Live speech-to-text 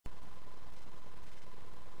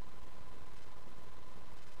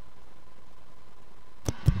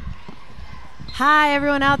Hi,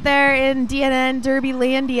 everyone out there in DNN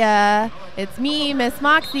Derbylandia. It's me, Miss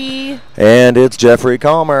Moxie. And it's Jeffrey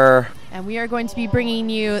Calmer. And we are going to be bringing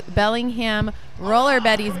you Bellingham Roller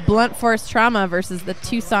Betty's Blunt Force Trauma versus the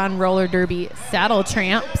Tucson Roller Derby Saddle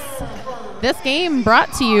Tramps. This game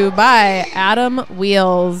brought to you by Adam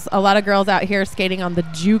Wheels. A lot of girls out here skating on the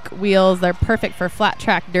Juke wheels. They're perfect for flat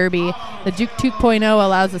track derby. The Juke 2.0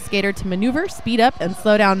 allows a skater to maneuver, speed up, and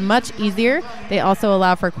slow down much easier. They also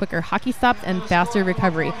allow for quicker hockey stops and faster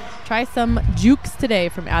recovery. Try some Jukes today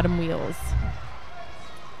from Adam Wheels.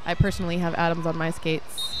 I personally have Adams on my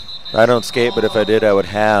skates. I don't skate, but if I did, I would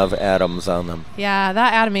have Adams on them. Yeah,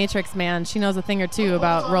 that Adamatrix, man, she knows a thing or two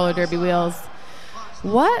about roller derby wheels.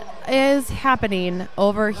 What is happening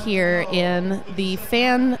over here in the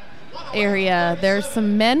fan area? There's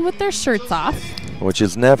some men with their shirts off. Which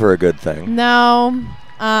is never a good thing. No.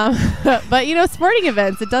 But, you know, sporting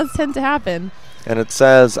events, it does tend to happen. And it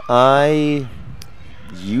says,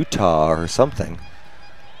 Utah or something.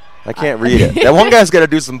 I can't read it. That one guy's got to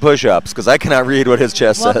do some push-ups because I cannot read what his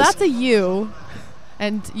chest says. Well, that's a U.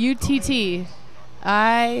 And UTT.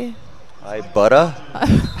 Butta?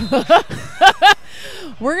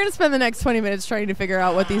 We're going to spend the next 20 minutes trying to figure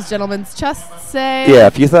out what these gentlemen's chests say. Yeah,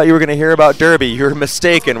 if you thought you were going to hear about Derby, you're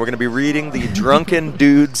mistaken. We're going to be reading the drunken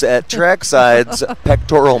dudes at trackside's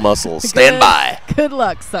pectoral muscles. Stand by. Good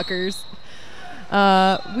luck, suckers.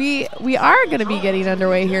 We are going to be getting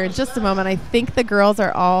underway here in just a moment. I think the girls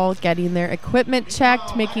are all getting their equipment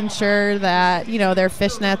checked, making sure that, you know, their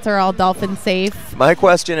fishnets are all dolphin safe. My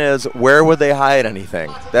question is, where would they hide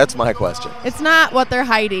anything? That's my question. It's not what they're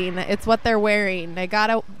hiding. It's what they're wearing.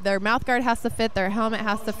 Their mouth guard has to fit. Their helmet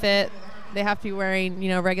has to fit. They have to be wearing, you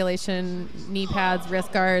know, regulation knee pads,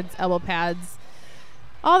 wrist guards, elbow pads.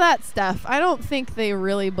 All that stuff. I don't think the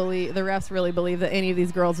refs really believe that any of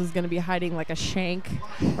these girls is going to be hiding like a shank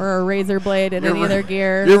or a razor blade in any of their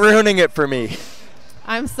gear. You're ruining it for me.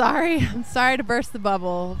 I'm sorry. I'm sorry to burst the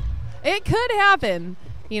bubble. It could happen.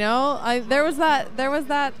 You know, there was that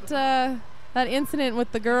incident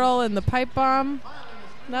with the girl and the pipe bomb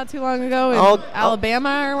not too long ago in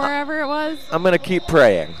Alabama or wherever it was. I'm going to keep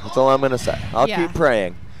praying. That's all I'm going to say. I'll keep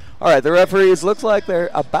praying. All right, the referees looks like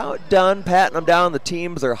they're about done patting them down. The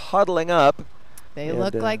teams are huddling up. They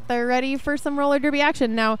look like they're ready for some roller derby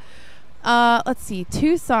action. Now, let's see.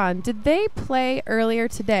 Tucson, did they play earlier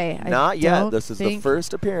today? Not yet. This is the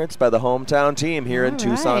first appearance by the hometown team here in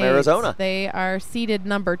Tucson, Arizona. They are seeded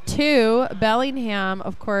number 2. Bellingham,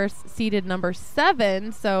 of course, seeded number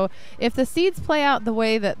 7. So if the seeds play out the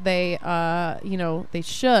way that they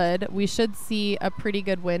should, we should see a pretty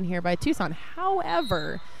good win here by Tucson.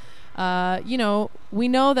 However, you know, we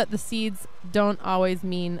know that the seeds don't always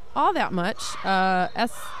mean all that much.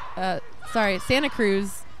 Santa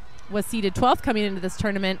Cruz was seeded 12th coming into this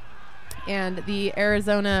tournament, and the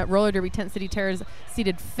Arizona Roller Derby Tent City Terrors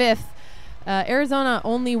seeded 5th. Arizona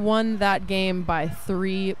only won that game by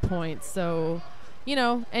 3 points. So, you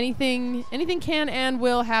know, anything can and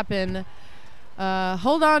will happen.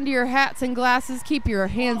 Hold on to your hats and glasses. Keep your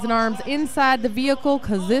hands and arms inside the vehicle,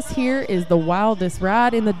 because this here is the wildest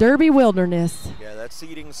ride in the Derby wilderness. Yeah, that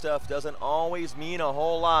seating stuff doesn't always mean a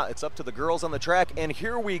whole lot. It's up to the girls on the track. And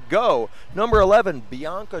here we go. Number 11,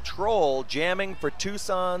 Bianca Troll, jamming for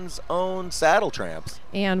Tucson's own Saddle Tramps.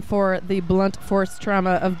 And for the Blunt Force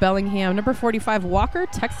Trauma of Bellingham, number 45, Walker,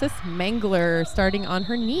 Texas Mangler, starting on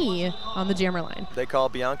her knee on the jammer line. They call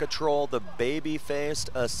Bianca Troll the baby-faced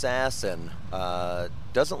assassin.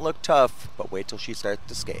 Doesn't look tough, but wait till she starts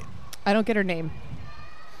to skate. I don't get her name.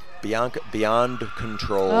 Bianca, Beyond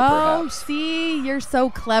Control, perhaps. Oh, see, you're so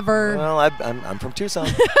clever. Well, I'm from Tucson.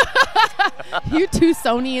 You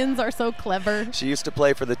Tucsonians are so clever. She used to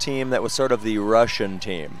play for the team that was sort of the Russian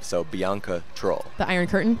team, so Bianca Troll. The Iron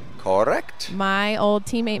Curtain? Correct. My old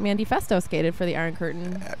teammate Mandy Festo skated for the Iron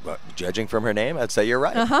Curtain. Judging from her name, I'd say you're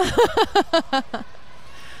right. Uh-huh.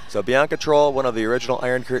 So Bianca Troll, one of the original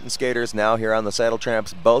Iron Curtain skaters, now here on the Saddle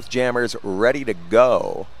Tramps. Both jammers ready to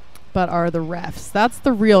go. But are the refs? That's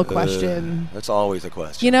the real question. That's always a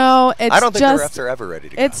question. You know, I don't think the refs are ever ready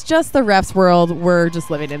to go. It's just the refs world. We're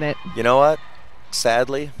just living in it. You know what?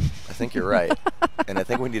 Sadly, I think you're right. And I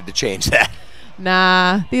think we need to change that.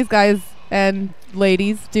 Nah, these guys and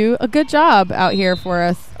ladies do a good job out here for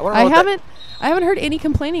us. I haven't heard any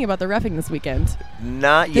complaining about the reffing this weekend.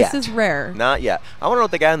 Not yet. This is rare. Not yet. I wonder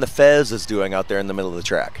what the guy in the fez is doing out there in the middle of the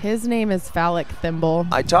track. His name is Phallic Thimble.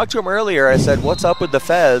 I talked to him earlier. I said, what's up with the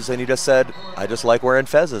fez? And he just said, I just like wearing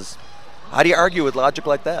fezzes. How do you argue with logic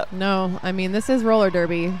like that? No, I mean, this is roller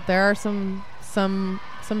derby. There are some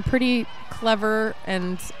pretty clever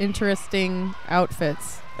and interesting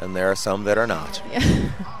outfits. And there are some that are not.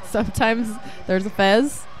 Yeah. Sometimes there's a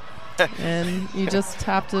fez, and you just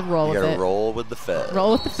have to roll with it. You gotta roll with the fez.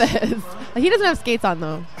 Roll with the fez. He doesn't have skates on,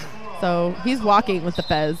 though, so he's walking with the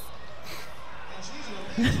fez.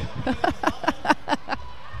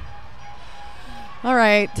 All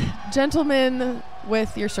right, gentlemen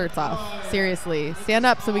with your shirts off, seriously, stand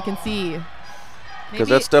up so we can see. Because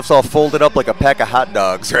that stuff's all folded up like a pack of hot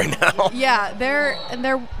dogs right now. Yeah, they're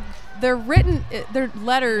written, their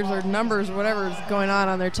letters or numbers or whatever is going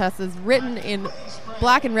on their chest is written in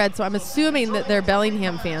black and red, so I'm assuming that they're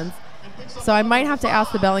Bellingham fans. So I might have to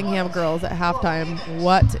ask the Bellingham girls at halftime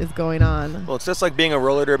what is going on. Well, it's just like being a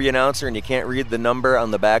roller derby announcer and you can't read the number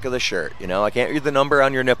on the back of the shirt. You know, I can't read the number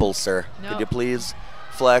on your nipples, sir. No. Could you please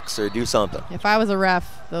flex or do something? If I was a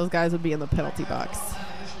ref, those guys would be in the penalty box.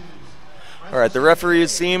 All right, the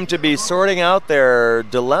referees seem to be sorting out their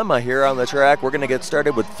dilemma here on the track. We're going to get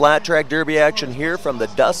started with flat track derby action here from the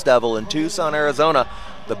Dust Devil in Tucson, Arizona.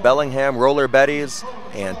 The Bellingham Roller Betties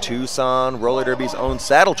and Tucson Roller Derby's own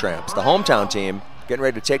Saddle Tramps, the hometown team, getting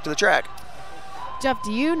ready to take to the track. Jeff,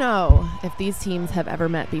 do you know if these teams have ever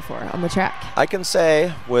met before on the track? I can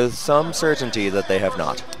say with some certainty that they have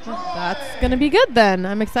not. That's going to be good then.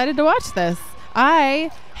 I'm excited to watch this.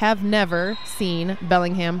 I have never seen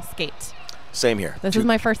Bellingham skate. Same here. This is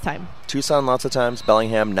my first time. Tucson lots of times,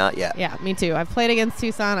 Bellingham not yet. Yeah, me too. I've played against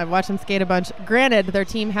Tucson. I've watched them skate a bunch. Granted, their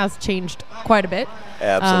team has changed quite a bit.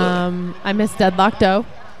 Absolutely. I miss Deadlock Doe.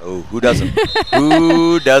 Oh, who doesn't?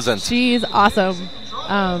 Who doesn't? She's awesome.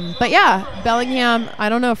 But yeah, Bellingham, I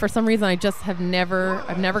don't know, for some reason I've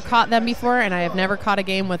never caught them before, and I have never caught a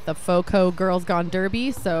game with the FOCO Girls Gone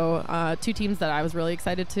Derby, so two teams that I was really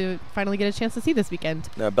excited to finally get a chance to see this weekend.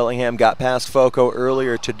 Now, Bellingham got past FOCO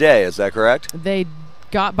earlier today, is that correct? They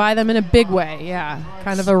got by them in a big way, yeah.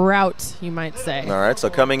 Kind of a rout, you might say. All right, so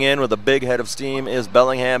coming in with a big head of steam is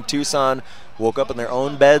Bellingham. Tucson woke up in their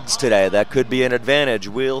own beds today. That could be an advantage.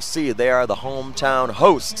 We'll see. They are the hometown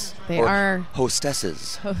hosts. They are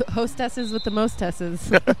hostesses. Hostesses with the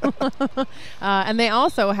mostesses. And they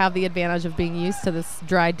also have the advantage of being used to this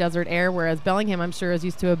dry desert air, whereas Bellingham, I'm sure, is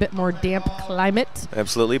used to a bit more damp climate.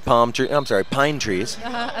 Absolutely. Pine trees.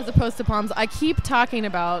 As opposed to palms. I keep talking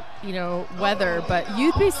about, weather, but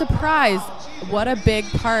you'd be surprised what a big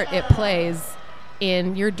part it plays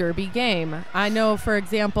in your derby game. I know, for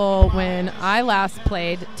example, when I last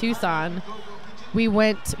played Tucson, we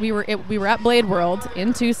were at Blade World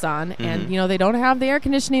in Tucson, and they don't have the air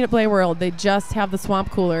conditioning at Blade World. They just have the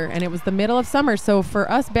swamp cooler, and it was the middle of summer. So for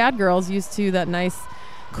us bad girls used to that nice,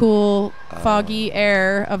 cool, foggy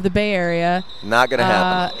air of the Bay Area, not gonna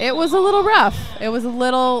happen. It was a little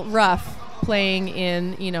rough. Playing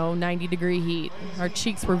in 90-degree heat. Our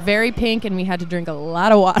cheeks were very pink, and we had to drink a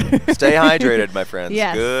lot of water. Stay hydrated, my friends.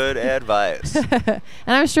 Yes. Good advice. And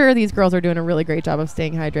I'm sure these girls are doing a really great job of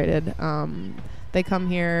staying hydrated. They come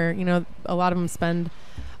here, a lot of them spend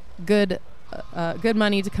good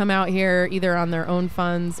money to come out here, either on their own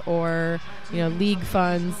funds or league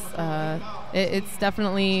funds. It's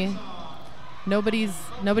definitely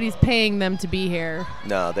nobody's paying them to be here.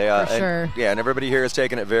 No, they are. For sure. And everybody here is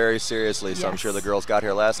taking it very seriously. So I'm sure the girls got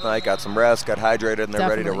here last night, got some rest, got hydrated, and they're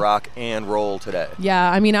ready to rock and roll today.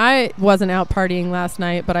 Yeah, I mean, I wasn't out partying last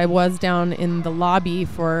night, but I was down in the lobby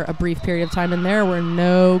for a brief period of time, and there were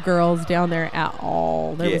no girls down there at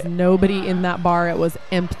all. There was nobody in that bar. It was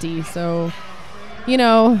empty. So,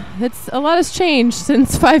 it's a lot has changed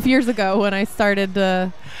since 5 years ago when I started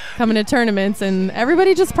coming to tournaments, and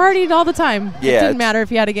everybody just partied all the time. Yeah, it didn't matter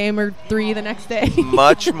if you had a game or 3 the next day.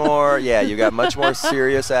 Much more, you got much more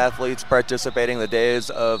serious athletes participating. The days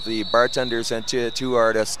of the bartenders and two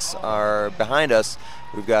artists are behind us.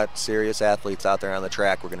 We've got serious athletes out there on the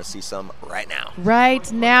track. We're going to see some right now.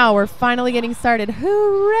 Right now. We're finally getting started.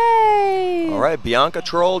 Hooray! All right, Bianca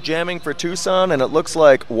Troll jamming for Tucson, and it looks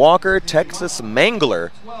like Walker, Texas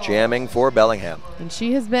Mangler jamming for Bellingham. And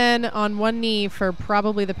she has been on one knee for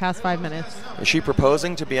probably the past 5 minutes. Is she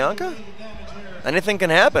proposing to Bianca? Anything can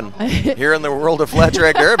happen here in the world of flat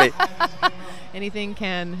track derby. Anything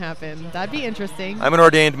can happen. That'd be interesting. I'm an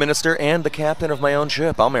ordained minister and the captain of my own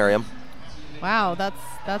ship. I'll marry him. Wow, that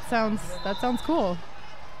sounds cool.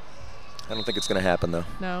 I don't think it's going to happen, though.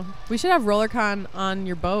 No. We should have RollerCon on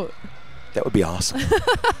your boat. That would be awesome.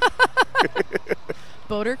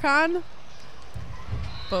 BoaterCon?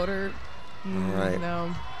 Boater. All right.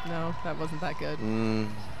 No. No, that wasn't that good.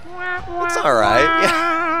 It's all right.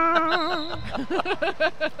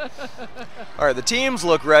 All right, the teams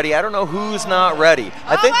look ready. I don't know who's not ready.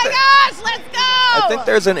 Gosh, let's go! I think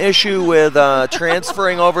there's an issue with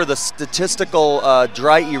transferring over the statistical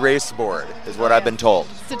dry erase board, is what I've been told.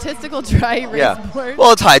 Statistical dry erase board?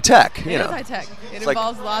 Well, it's high tech. It is high tech. It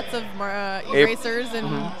involves lots of erasers and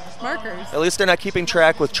markers. At least they're not keeping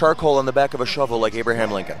track with charcoal on the back of a shovel like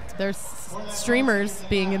Abraham Lincoln. There's streamers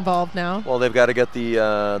being involved now. Well, they've got to get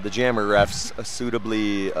the jammer refs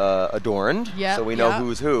suitably adorned, so we know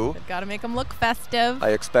who's who. They've got to make them look festive. I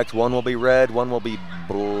expect one will be red, one will be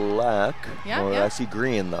black. I see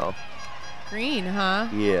green, though. Green, huh?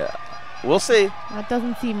 Yeah. We'll see. That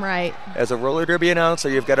doesn't seem right. As a roller derby announcer,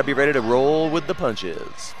 you've got to be ready to roll with the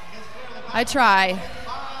punches. I try.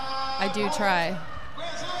 I do try.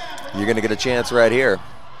 You're going to get a chance right here.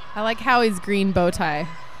 I like Howie's green bow tie.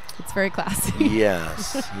 It's very classy.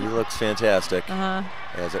 Yes, he looks fantastic,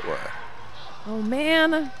 as it were. Oh,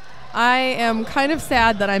 man. I am kind of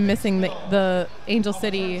sad that I'm missing the Angel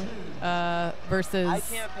City versus I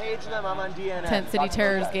can't page them. I'm on DNS. Tent City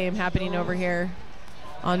Terrors game happening over here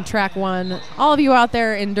on track 1. All of you out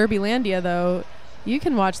there in Derbylandia, though, you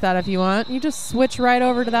can watch that if you want. You just switch right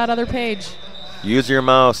over to that other page. Use your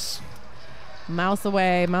mouse. Mouse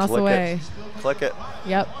away, mouse Click away. Click it.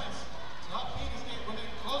 Yep.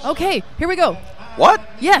 Okay, here we go. What?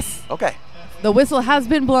 Yes. Okay. The whistle has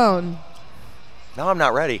been blown. Now I'm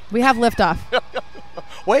not ready. We have liftoff.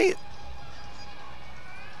 Wait.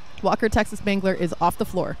 Walker, Texas Mangler is off the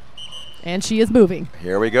floor, and she is moving.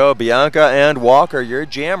 Here we go. Bianca and Walker, your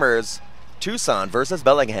jammers. Tucson versus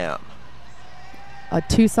Bellingham. A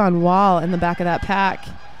Tucson wall in the back of that pack.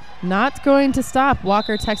 Not going to stop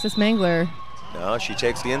Walker, Texas Mangler. No, she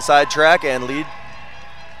takes the inside track and lead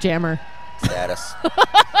Jammer status.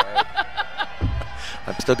 Right.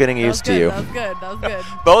 I'm still getting used to you. That was good.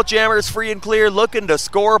 Both jammers free and clear, looking to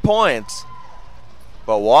score points.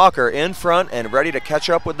 But Walker in front and ready to catch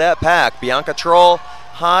up with that pack. Bianca Troll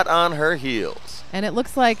hot on her heels. And it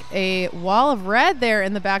looks like a wall of red there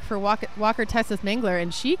in the back for Walker, Texas Mangler,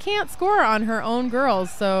 and she can't score on her own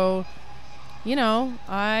girls, so you know,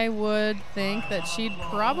 I would think that she'd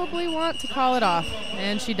probably want to call it off.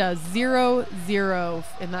 And she does. 0-0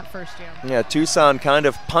 in that first jam. Yeah, Tucson kind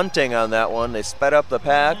of punting on that one. They sped up the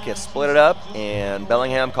pack, split it up, and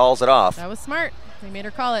Bellingham calls it off. That was smart. They made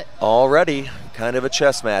her call it. Already kind of a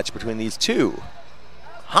chess match between these two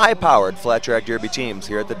high-powered flat track derby teams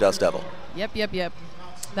here at the Dust Devil. Yep.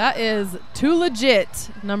 That is Too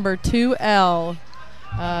Legit, number 2L.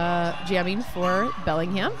 Jamming for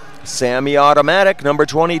Bellingham. Sammy Automatic, number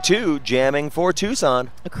 22, jamming for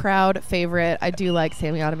Tucson. A crowd favorite. I do like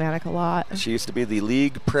Sammy Automatic a lot. She used to be the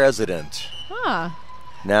league president. Fun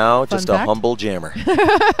Now just fact. A humble jammer.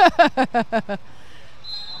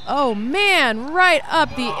 Oh, man, right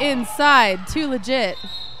up the inside. Too Legit.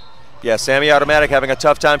 Yeah, Sammy Automatic having a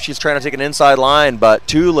tough time. She's trying to take an inside line, but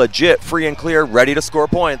Too Legit, free and clear, ready to score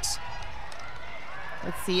points.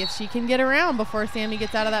 Let's see if she can get around before Sammy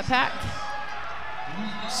gets out of that pack.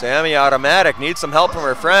 Sammy Automatic needs some help from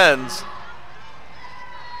her friends.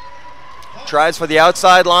 Tries for the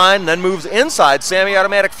outside line, then moves inside. Sammy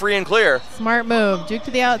Automatic free and clear. Smart move. Juke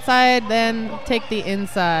to the outside, then take the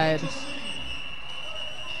inside.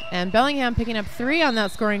 And Bellingham picking up 3 on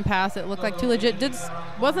that scoring pass. It looked like Too Legit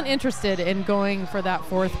wasn't interested in going for that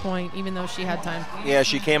 4th point, even though she had time. Yeah,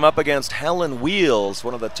 she came up against Helen Wheels,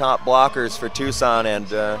 one of the top blockers for Tucson,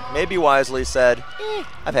 and maybe wisely said,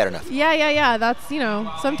 I've had enough. Yeah. That's, you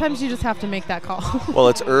know, sometimes you just have to make that call. Well,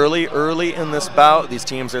 it's early in this bout. These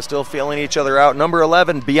teams are still feeling each other out. Number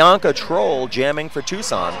 11, Bianca Troll, jamming for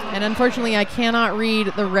Tucson. And unfortunately, I cannot read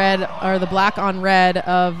the red or the black on red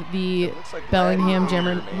of the Bellingham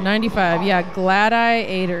jammer. 95, yeah,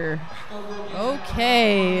 Gladiator.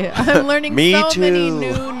 Okay, I'm learning many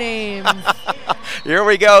new names. Here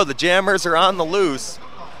we go, the jammers are on the loose.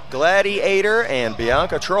 Gladiator and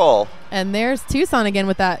Bianca Troll. And there's Tucson again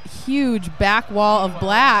with that huge back wall of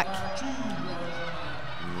black.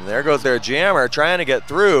 And there goes their jammer trying to get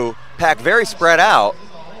through. Pack very spread out.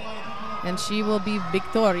 And she will be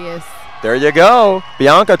victorious. There you go.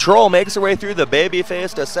 Bianca Troll makes her way through. The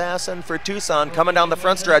baby-faced assassin for Tucson coming down the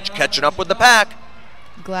front stretch, catching up with the pack.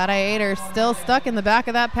 Gladiator still stuck in the back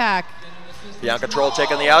of that pack. Bianca Troll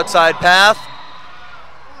taking the outside path.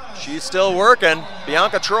 She's still working.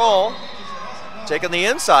 Bianca Troll taking the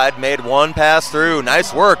inside, made one pass through.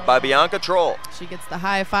 Nice work by Bianca Troll. She gets the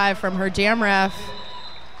high five from her jam ref.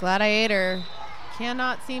 Gladiator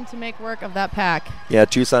cannot seem to make work of that pack. Yeah,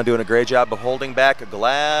 Tucson doing a great job of holding back a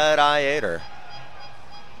Gladiator.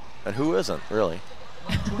 And who isn't, really?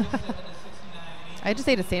 I just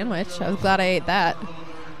ate a sandwich. I was glad I ate that.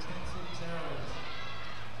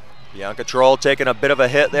 Bianca Troll taking a bit of a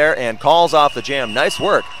hit there and calls off the jam. Nice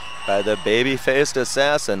work by the baby-faced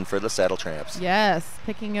assassin for the Saddle Tramps. Yes,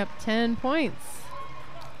 picking up 10 points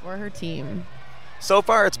for her team. So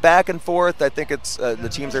far, it's back and forth. I think it's the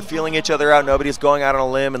teams are feeling each other out. Nobody's going out on a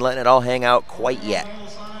limb and letting it all hang out quite yet.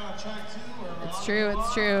 It's true.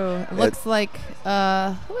 It's true. It looks like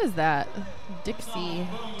who is that? Dixie.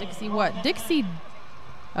 Dixie what? Dixie.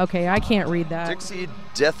 Okay, I can't read that. Dixie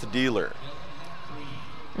Death Dealer.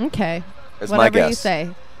 Okay. That's my Whatever guess. you say.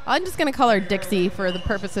 I'm just going to call her Dixie for the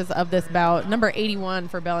purposes of this bout. Number 81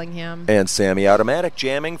 for Bellingham. And Sammy Automatic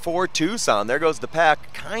jamming for Tucson. There goes the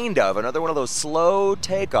pack, kind of. Another one of those slow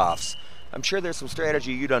takeoffs. I'm sure there's some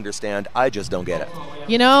strategy you'd understand. I just don't get it.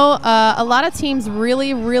 You know, a lot of teams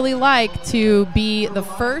really, really like to be the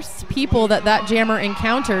first people that jammer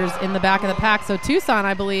encounters in the back of the pack. So Tucson,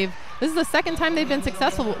 I believe, this is the second time they've been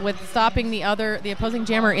successful with stopping the opposing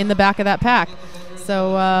jammer in the back of that pack.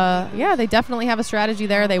 So, yeah, they definitely have a strategy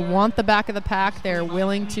there. They want the back of the pack. They're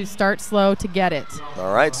willing to start slow to get it.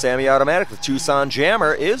 All right, Sammy Automatic, the Tucson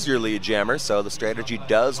jammer, is your lead jammer, so the strategy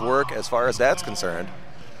does work as far as that's concerned.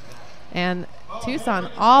 And Tucson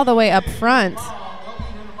all the way up front.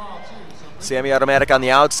 Sammy Automatic on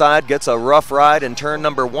the outside gets a rough ride in turn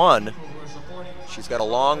number 1. She's got a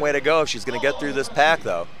long way to go if she's going to get through this pack,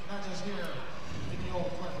 though.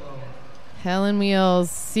 Helen Wheels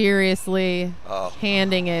seriously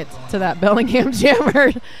handing it to that Bellingham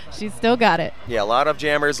jammer. She's still got it. Yeah, a lot of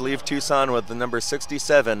jammers leave Tucson with the number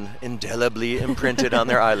 67 indelibly imprinted on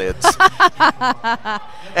their eyelids.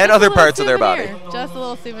 And other parts of their body. Just a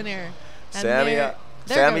little souvenir. And Sammy, there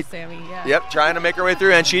goes Sammy, yeah. Yep, trying to make her way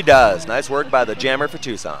through, and she does. Nice work by the jammer for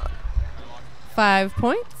Tucson. 5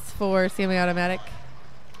 points for Sammy Automatic.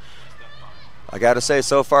 I got to say,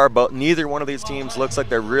 so far, neither one of these teams looks like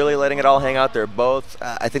they're really letting it all hang out. They're both,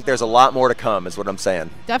 I think there's a lot more to come, is what I'm saying.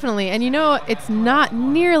 Definitely. And, you know, it's not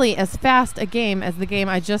nearly as fast a game as the game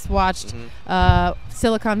I just watched,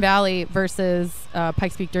 Silicon Valley versus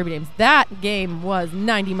Pikes Peak Derby Dames. That game was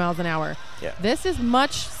 90 miles an hour. Yeah. This is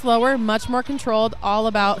much slower, much more controlled, all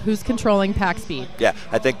about who's controlling pack speed. Yeah,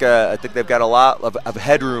 I think they've got a lot of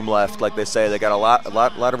headroom left, like they say. They got a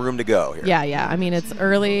lot of room to go here. Yeah. I mean, it's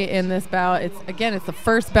early in this bout. It's the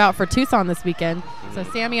first bout for Tucson this weekend. So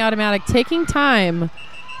Sammy Automatic taking time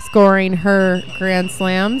scoring her grand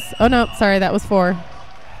slams. Oh, no, sorry, that was 4.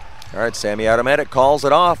 All right, Sammy Automatic calls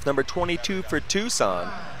it off. Number 22 for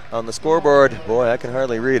Tucson. On the scoreboard, boy, I can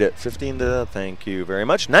hardly read it. 19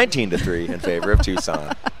 to 3 in favor of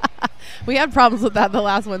Tucson. We had problems with that the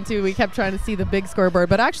last one, too. We kept trying to see the big scoreboard,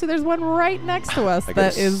 but actually there's one right next to us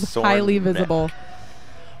that is highly visible.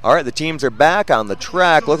 All right, the teams are back on the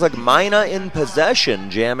track. Looks like Mina in possession,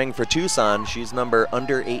 jamming for Tucson. She's number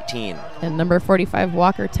under 18. And number 45,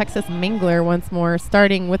 Walker, Texas Mangler, once more,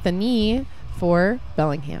 starting with a knee for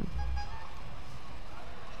Bellingham.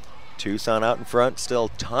 Tucson out in front, still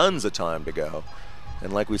tons of time to go.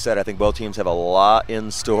 And like we said, I think both teams have a lot in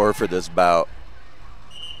store for this bout.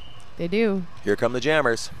 They do. Here come the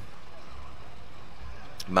jammers.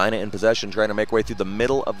 Mina in possession, trying to make way through the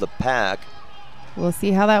middle of the pack. We'll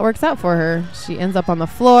see how that works out for her. She ends up on the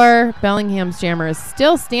floor. Bellingham's jammer is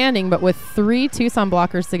still standing, but with 3 Tucson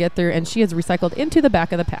blockers to get through, and she is recycled into the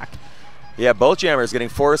back of the pack. Yeah, both jammers getting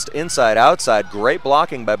forced inside, outside. Great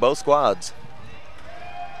blocking by both squads.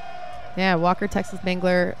 Yeah, Walker, Texas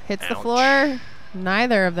Mangler hits the floor.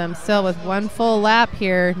 Neither of them still with one full lap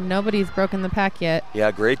here. Nobody's broken the pack yet.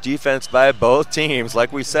 Yeah, great defense by both teams.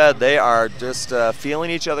 Like we said, they are just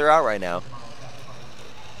feeling each other out right now.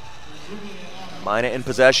 Mina in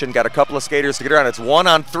possession, got a couple of skaters to get around. It's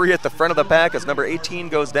 1-on-3 at the front of the pack as number 18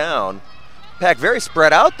 goes down. Pack very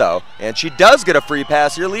spread out, though, and she does get a free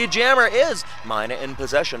pass. Your lead jammer is Mina in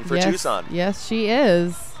possession for Tucson. Yes, she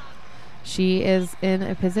is. She is in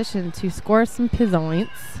a position to score some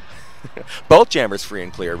points. Both jammers free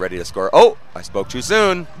and clear, ready to score. Oh, I spoke too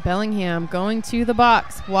soon. Bellingham going to the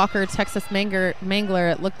box. Walker, Texas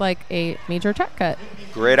Mangler. It looked like a major track cut.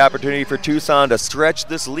 Great opportunity for Tucson to stretch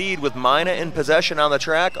this lead with Mina in possession on the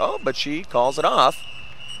track. Oh, but she calls it off.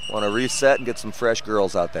 Want to reset and get some fresh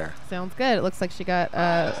girls out there. Sounds good. It looks like she got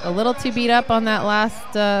a little too beat up on that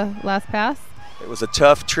last pass. It was a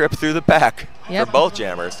tough trip through the pack for both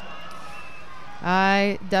jammers.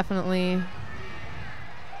 I definitely...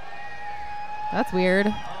 That's weird.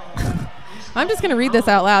 I'm just going to read this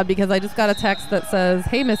out loud because I just got a text that says,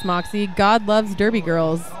 "Hey, Miss Moxie, God loves Derby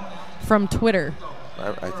girls," from Twitter.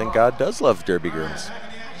 I think God does love Derby girls.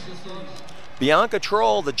 Bianca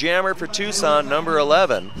Troll, the jammer for Tucson, number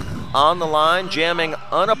 11. on the line, jamming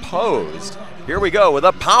unopposed. Here we go with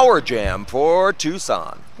a power jam for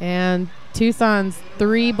Tucson. And Tucson's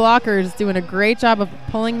 3 blockers doing a great job of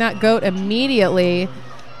pulling that goat immediately,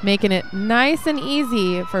 making it nice and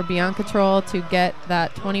easy for Bianca Troll to get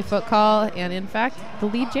that 20-foot call and, in fact, the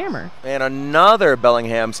lead jammer. And another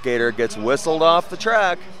Bellingham skater gets whistled off the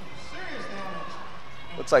track.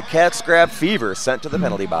 Looks like cat scrap fever sent to the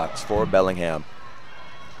penalty box for Bellingham.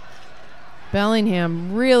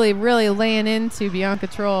 Bellingham really, really laying into Bianca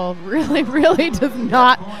Troll. Really, really does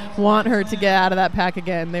not want her to get out of that pack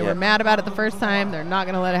again. They were mad about it the first time. They're not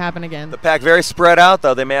going to let it happen again. The pack very spread out,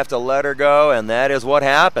 though. They may have to let her go, and that is what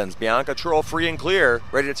happens. Bianca Troll free and clear,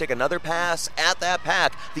 ready to take another pass at that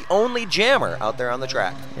pack. The only jammer out there on the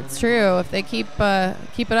track. It's true. If they keep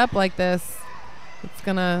it up like this, it's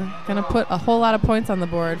gonna put a whole lot of points on the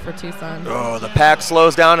board for Tucson. Oh, the pack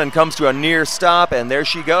slows down and comes to a near stop, and there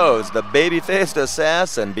she goes, the baby-faced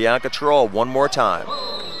assassin, Bianca Troll, one more time.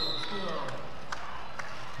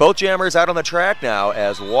 Both jammers out on the track now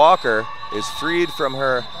as Walker is freed from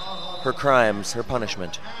her crimes, her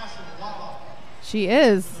punishment. She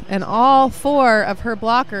is, and all four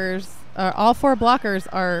blockers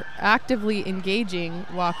are actively engaging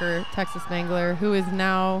Walker, Texas Mangler, who is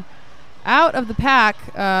now out of the pack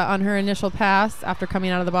on her initial pass after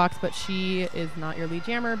coming out of the box, but she is not your lead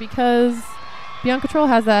jammer because Bianca Troll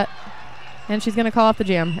has that, and she's going to call off the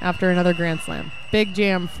jam after another Grand Slam. Big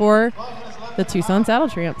jam for the Tucson Saddle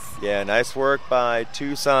Tramps. Yeah, nice work by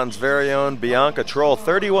Tucson's very own Bianca Troll.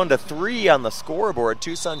 31-3 on the scoreboard.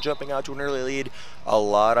 Tucson jumping out to an early lead. A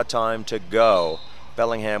lot of time to go.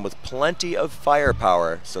 Bellingham with plenty of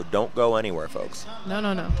firepower, so don't go anywhere, folks.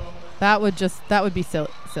 No. That would be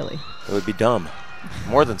silly. It would be dumb.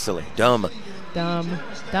 More than silly. Dumb. Dumb.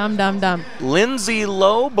 Lindsay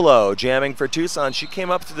Lowblow jamming for Tucson. She came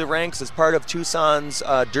up through the ranks as part of Tucson's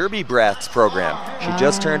Derby Brats program. She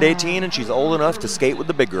just turned 18 and she's old enough to skate with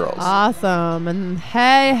the big girls. Awesome. And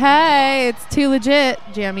hey, it's too legit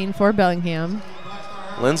jamming for Bellingham.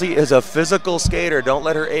 Lindsay is a physical skater. Don't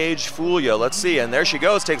let her age fool you. Let's see. And there she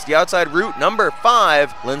goes. Takes the outside route. Number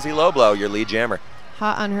 5, Lindsay Lowblow, your lead jammer.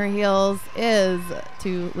 Hot on her heels is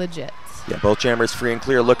too legit. Yeah, both jammers free and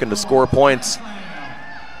clear, looking to score points.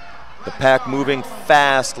 The pack moving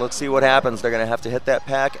fast. Let's see what happens. They're going to have to hit that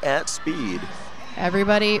pack at speed.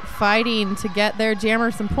 Everybody fighting to get their jammer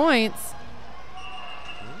some points.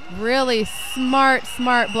 Really smart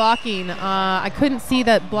blocking. I couldn't see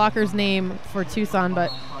that blocker's name for Tucson,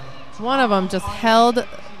 but one of them just held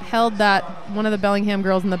that one of the Bellingham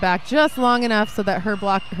girls in the back just long enough so that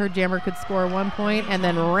her jammer could score 1 point, and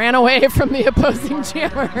then ran away from the opposing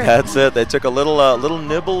jammer. That's it. They took a little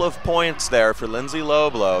nibble of points there for Lindsay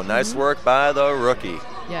Lowblow. Nice work by the rookie.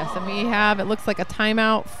 Yes, and we have, it looks like a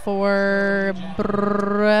timeout for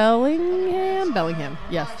Bellingham.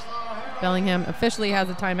 Yes. Bellingham officially has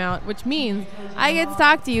a timeout, which means I get to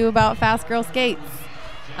talk to you about Fast Girl Skates.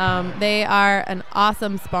 They are an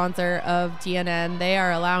awesome sponsor of GNN. They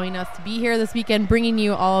are allowing us to be here this weekend, bringing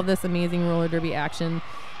you all of this amazing roller derby action.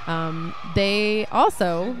 They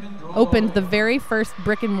also opened the very first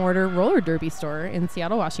brick and mortar roller derby store in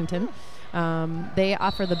Seattle, Washington. They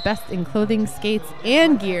offer the best in clothing, skates,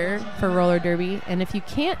 and gear for roller derby. And if you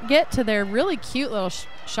can't get to their really cute little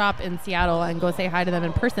shop in Seattle and go say hi to them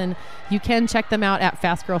in person, you can check them out at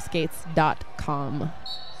fastgirlskates.com.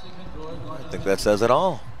 I think that says it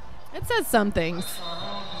all. It says some things.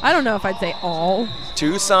 I don't know if I'd say all.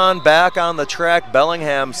 Tucson back on the track.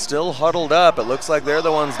 Bellingham still huddled up. It looks like they're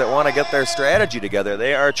the ones that want to get their strategy together.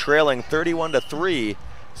 They are trailing 31-3.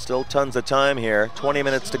 Still tons of time here. 20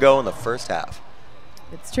 minutes to go in the first half.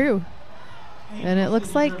 It's true. And it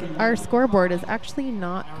looks like our scoreboard is actually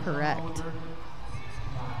not correct.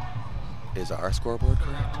 Is our scoreboard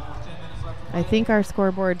correct? I think our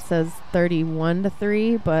scoreboard says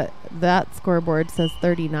 31-3, but that scoreboard says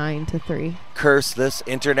 39-3. Curse this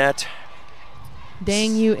internet.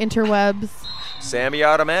 Dang you interwebs. Sammy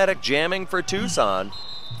Automatic jamming for Tucson.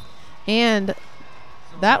 And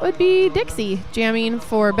that would be Dixie jamming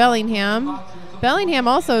for Bellingham. Bellingham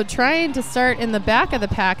also trying to start in the back of the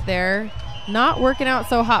pack there. Not working out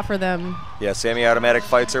so hot for them. Yeah, Sammy Automatic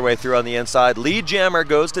fights her way through on the inside. Lead jammer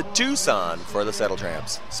goes to Tucson for the Saddle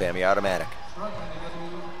Tramps. Sammy Automatic.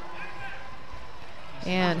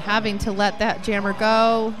 And having to let that jammer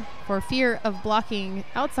go for fear of blocking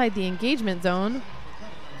outside the engagement zone.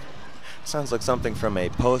 Sounds like something from a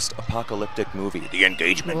post-apocalyptic movie. The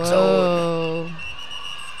engagement Whoa. zone.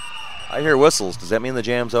 I hear whistles. Does that mean the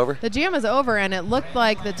jam's over? The jam is over, and it looked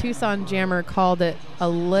like the Tucson jammer called it a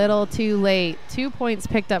little too late. 2 points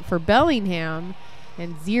picked up for Bellingham,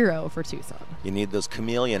 and 0 for Tucson. You need those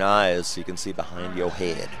chameleon eyes so you can see behind your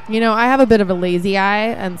head. You know, I have a bit of a lazy eye,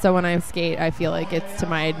 and so when I skate, I feel like it's to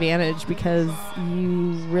my advantage because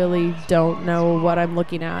you really don't know what I'm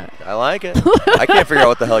looking at. I like it. I can't figure out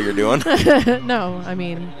what the hell you're doing. No, I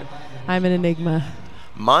mean, I'm an enigma.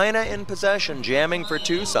 Mina in possession, jamming for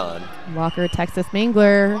Tucson. Walker, Texas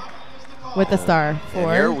Mangler with the star. 4.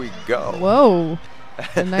 And here we go. Whoa.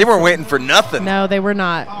 They weren't waiting for nothing. No, they were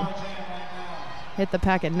not. Hit the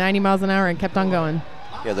pack at 90 miles an hour and kept on going.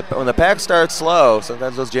 Yeah, when the pack starts slow,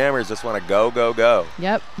 sometimes those jammers just want to go, go, go.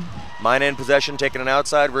 Yep. Mina in possession, taking an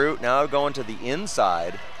outside route, now going to the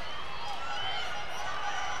inside.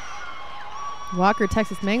 Walker,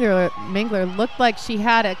 Texas Mangler looked like she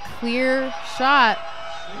had a clear shot.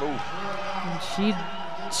 Ooh. And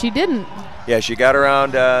she didn't. Yeah, she got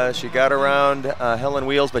around Helen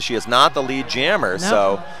Wheels, but she is not the lead jammer. Nope.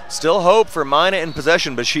 So still hope for Mina in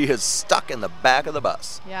possession, but she is stuck in the back of the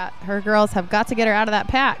bus. Yeah, her girls have got to get her out of that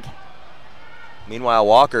pack. Meanwhile,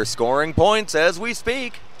 Walker scoring points as we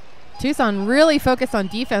speak. Tucson really focused on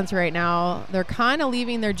defense right now. They're kind of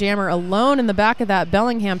leaving their jammer alone in the back of that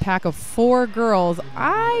Bellingham pack of 4 girls.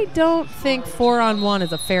 I don't think 4-on-1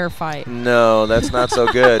 is a fair fight. No, that's not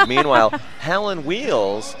so good. Meanwhile, Helen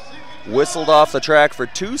Wheels whistled off the track for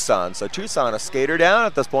Tucson. So Tucson a skater down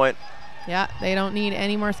at this point. Yeah, they don't need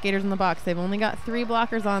any more skaters in the box. They've only got 3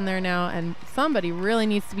 blockers on there now, and somebody really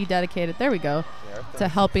needs to be dedicated, there we go, to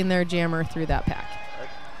helping their jammer through that pack.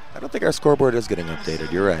 I don't think our scoreboard is getting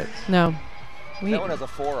updated. You're right. No. That one has a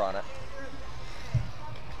 4 on it.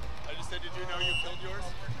 I just said, did you know you killed yours?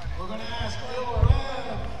 We're going to ask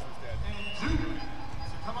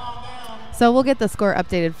come on down. So we'll get the score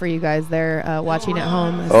updated for you guys there watching at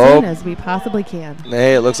home as soon as we possibly can.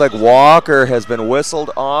 Hey, it looks like Walker has been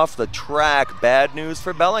whistled off the track. Bad news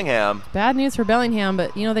for Bellingham. Bad news for Bellingham,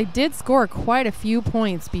 but, you know, they did score quite a few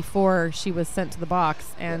points before she was sent to the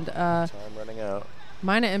box. And time running out.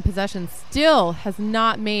 Mina in possession still has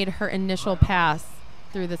not made her initial pass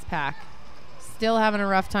through this pack. Still having a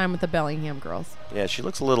rough time with the Bellingham girls. Yeah, she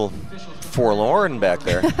looks a little forlorn back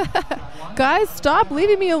there. Guys, stop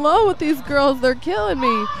leaving me alone with these girls. They're killing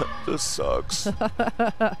me. This sucks.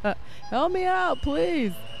 Help me out,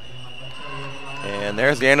 please. And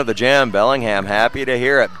there's the end of the jam. Bellingham happy to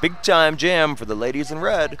hear it. Big time jam for the ladies in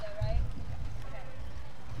red.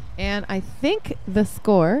 And I think the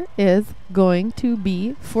score is going to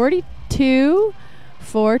be 42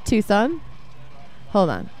 for Tucson. Hold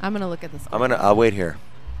on. I'm going to look at the score. I'll wait here.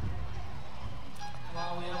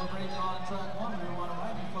 While we have a break on track 1, we want to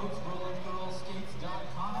remind you folks,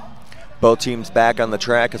 rollergirlskates.com. Both teams back on the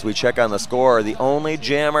track as we check on the score. The only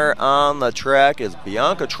jammer on the track is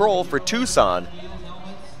Bianca Troll for Tucson.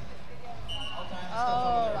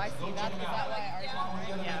 Oh, I see. That's that way.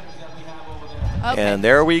 Yeah. Okay. And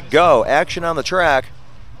there we go. Action on the track.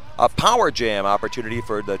 A power jam opportunity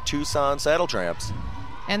for the Tucson Saddle Tramps.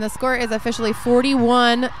 And the score is officially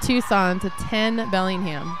 41 Tucson to 10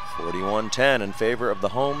 Bellingham. 41-10 in favor of the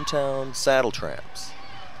hometown Saddle Tramps.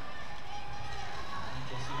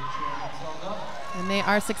 And they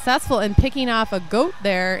are successful in picking off a goat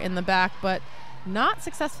there in the back, but not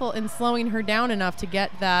successful in slowing her down enough to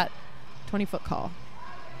get that 20-foot call.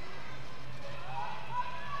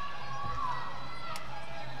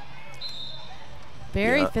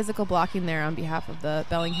 Very physical blocking there on behalf of the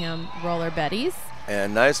Bellingham Roller Betties.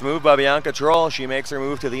 And nice move by Bianca Troll. She makes her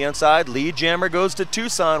move to the inside. Lead jammer goes to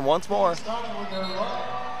Tucson once more.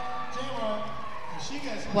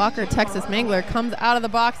 Walker, Texas Mangler, comes out of the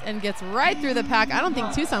box and gets right through the pack. I don't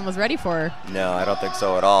think Tucson was ready for her. No, I don't think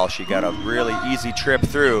so at all. She got a really easy trip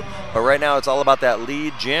through. But right now it's all about that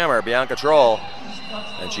lead jammer, Bianca Troll.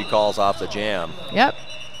 And she calls off the jam. Yep.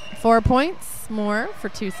 4 points more for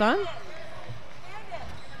Tucson.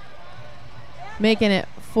 Making it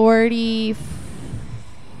 45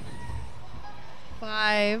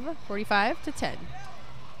 to 10.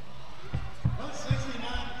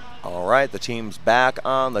 All right, the team's back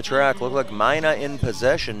on the track. Look like Mina in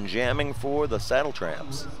possession, jamming for the Saddle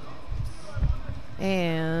Tramps.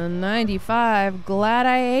 And 95,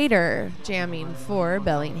 Gladiator, jamming for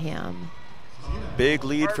Bellingham. Big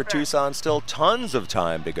lead for Tucson, still tons of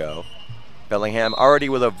time to go. Bellingham already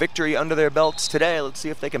with a victory under their belts today. Let's see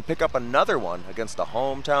if they can pick up another one against the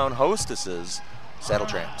hometown hostesses, Saddle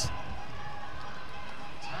Tramps.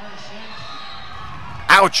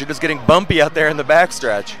 Ouch, it is getting bumpy out there in the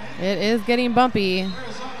backstretch. It is getting bumpy.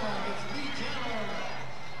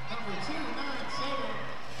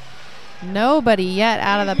 Nobody yet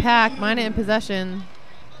out of the pack. Mina in possession.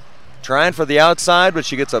 Trying for the outside, but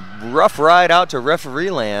she gets a rough ride out to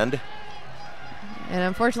referee land. And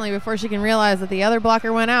unfortunately, before she can realize that the other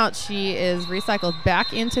blocker went out, she is recycled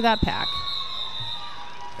back into that pack.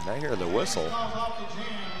 And I hear the whistle.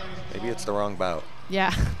 Maybe it's the wrong bout.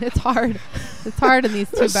 Yeah, it's hard. It's hard in these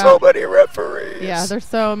two There's bouts. so many referees. Yeah, there's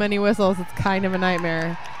so many whistles. It's kind of a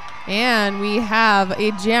nightmare. And we have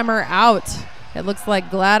a jammer out. It looks like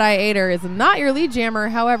Glad I Ate Her is not your lead jammer.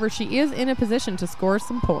 However, she is in a position to score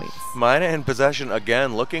some points. Mina in possession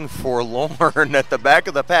again, looking forlorn at the back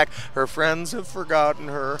of the pack. Her friends have forgotten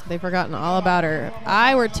her. They've forgotten all about her. If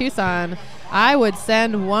I were Tucson, I would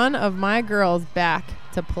send one of my girls back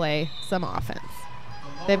to play some offense.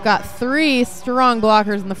 They've got 3 strong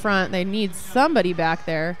blockers in the front. They need somebody back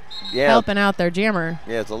there helping out their jammer.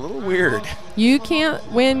 Yeah, it's a little weird. You can't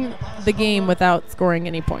win the game without scoring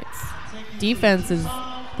any points.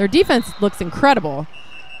 Their defense looks incredible,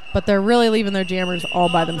 but they're really leaving their jammers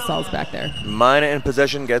all by themselves back there. Mina in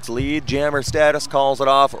possession gets lead jammer status, calls it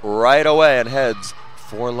off right away, and heads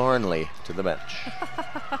forlornly to the bench.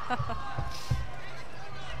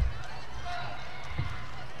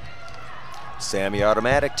 Sammy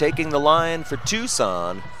Automatic taking the line for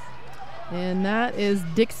Tucson. And that is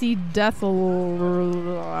Dixie Death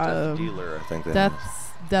Dealer, I think that is.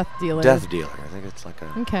 Death Dealer. Death Dealer. I think it's like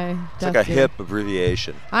a It's like a hip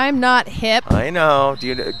abbreviation. I'm not hip. I know.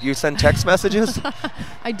 Do you send text messages?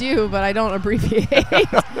 I do, but I don't abbreviate.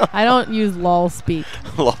 I don't use lol speak.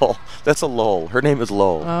 Lol. That's a lol. Her name is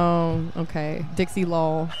Lol. Oh, okay. Dixie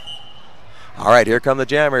lol. All right, here come the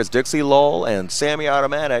jammers. Dixie Lol and Sammy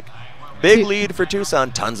Automatic. Big lead for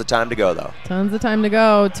Tucson. Tons of time to go, though. Tons of time to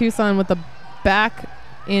go. Tucson with the back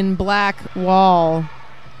in black wall.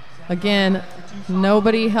 Again,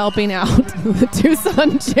 nobody helping out the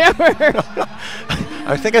Tucson jammer.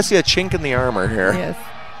 I think I see a chink in the armor here. Yes.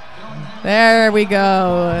 There we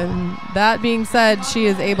go. And that being said, she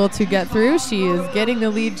is able to get through. She is getting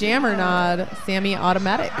the lead jammer nod, Sammy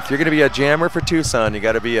Automatic. If you're going to be a jammer for Tucson, you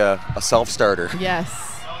got to be a self-starter. Yes.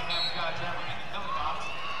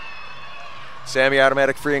 Sammy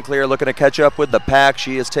Automatic free and clear, looking to catch up with the pack.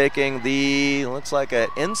 She is taking the, looks like an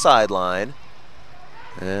inside line.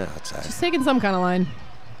 Yeah, that's that. She's taking some kind of line.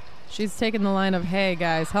 She's taking the line of, "Hey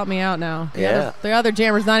guys, help me out now." The other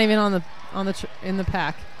jammer's not even in the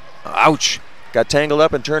pack. Ouch! Got tangled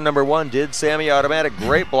up in turn number 1. Did Sammy Automatic.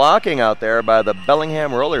 Great blocking out there by the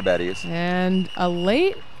Bellingham Roller Betties. And a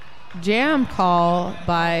late jam call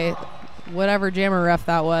by whatever jammer ref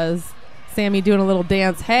that was. Sammy doing a little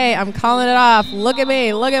dance. Hey, I'm calling it off. Look at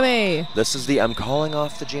me. Look at me. This is the I'm calling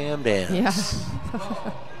off the jam dance. Yeah.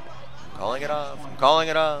 Calling it off. I'm calling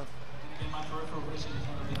it off.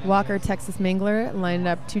 Walker, Texas Mangler lined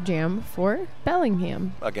up to jam for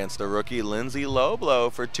Bellingham. Against the rookie Lindsay Loblow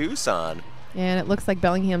for Tucson. And it looks like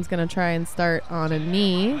Bellingham's going to try and start on a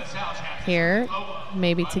knee here,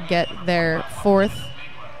 maybe to get their 4th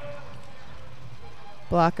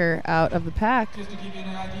blocker out of the pack.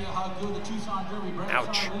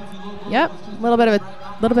 Ouch. Yep, a little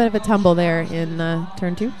bit of a tumble there in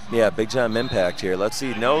turn 2. Yeah, big time impact here. Let's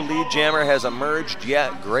see. No lead jammer has emerged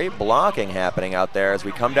yet. Great blocking happening out there as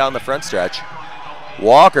we come down the front stretch.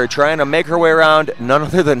 Walker trying to make her way around none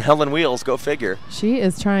other than Helen Wheels. Go figure. She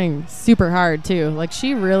is trying super hard too. Like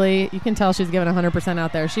she really, you can tell she's giving 100%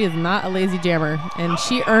 out there. She is not a lazy jammer, and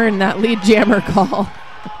she earned that lead jammer call.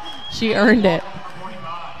 She earned it.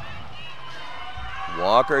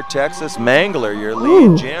 Walker, Texas Mangler, your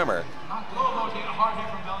lead jammer.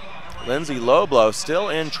 Lindsay Loblow still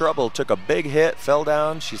in trouble. Took a big hit, fell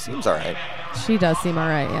down. She seems all right. She does seem all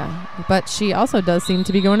right, yeah. But she also does seem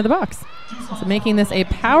to be going to the box. So making this a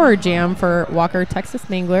power jam for Walker, Texas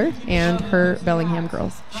Mangler, and her Bellingham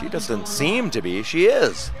girls. She doesn't seem to be. She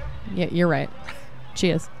is. Yeah, you're right. She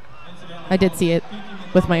is. I did see it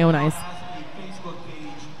with my own eyes.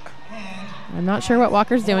 I'm not sure what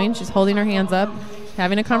Walker's doing. She's holding her hands up,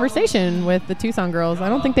 having a conversation with the Tucson girls. I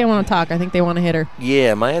don't think they want to talk. I think they want to hit her.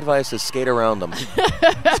 Yeah, my advice is skate around them.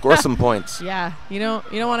 Score some points. Yeah, you don't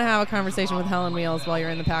want to have a conversation with Helen Wheels while you're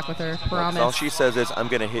in the pack with her. Promise. All she says is, I'm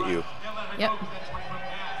going to hit you. Yep.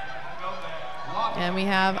 And we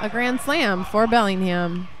have a grand slam for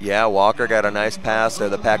Bellingham. Yeah, Walker got a nice pass there.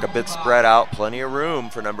 The pack a bit spread out. Plenty of room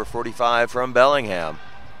for number 45 from Bellingham.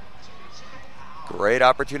 Great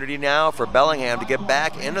opportunity now for Bellingham to get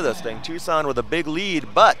back into this thing. Tucson with a big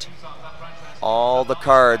lead, but all the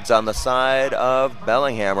cards on the side of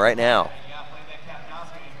Bellingham right now.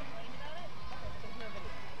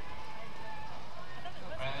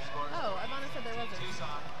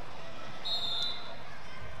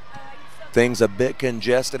 Things a bit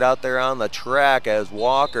congested out there on the track as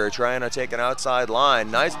Walker trying to take an outside line.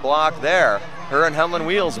 Nice block there. Her and Helen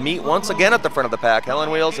Wheels meet once again at the front of the pack. Helen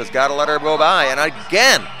Wheels has got to let her go by, and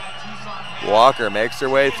again, Walker makes her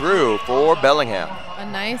way through for Bellingham. A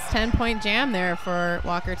nice 10-point jam there for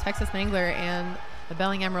Walker, Texas Mangler, and the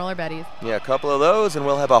Bellingham Roller Betties. Yeah, a couple of those, and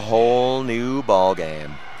we'll have a whole new ball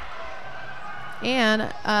game.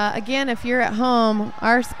 And again, if you're at home,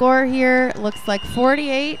 our score here looks like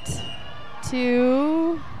 48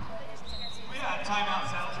 to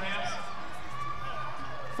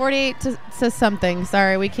 48 to something.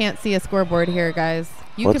 Sorry, we can't see a scoreboard here, guys.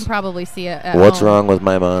 You can probably see it at What's home. wrong with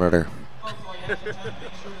my monitor?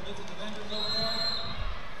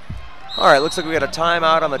 All right, looks like we got a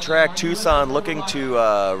timeout on the track. Tucson looking to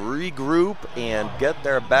regroup and get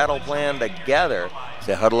their battle plan together.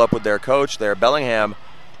 They huddle up with their coach there. Bellingham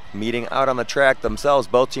meeting out on the track themselves.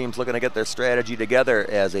 Both teams looking to get their strategy together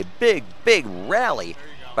as a big, big rally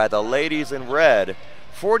by the ladies in red.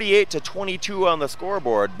 48 to 22 on the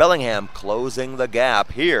scoreboard. Bellingham closing the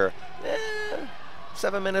gap here.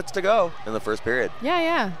 7 minutes to go in the first period.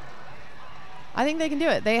 Yeah. I think they can do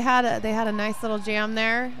it. They had a nice little jam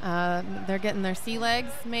there. They're getting their sea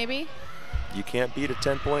legs, maybe. You can't beat a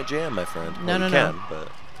 10-point jam, my friend. No. But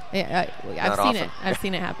yeah, I've seen it. I've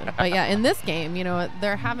seen it happen. But yeah, in this game,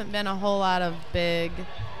 there haven't been a whole lot of big,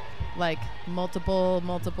 like multiple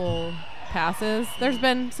passes. There's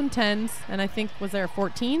been some 10s, and I think was there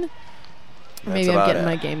 14? Maybe I'm getting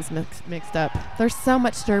my games mixed up. There's so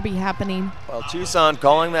much derby happening. Well, Tucson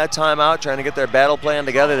calling that timeout, trying to get their battle plan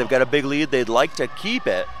together. They've got a big lead. They'd like to keep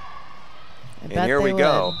it. And here we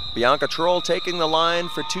go. Bianca Troll taking the line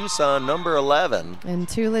for Tucson, number 11. And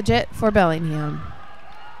too legit for Bellingham.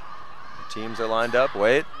 Teams are lined up.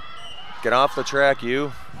 Wait. Get off the track,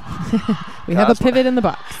 you. We have a pivot in the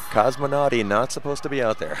box. Cosmonauti not supposed to be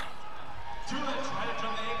out there.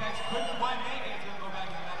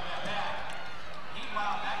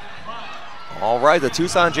 All right, the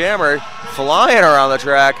Tucson Jammer flying around the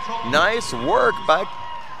track. Nice work by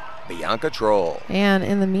Bianca Troll. And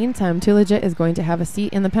in the meantime, Too Legit is going to have a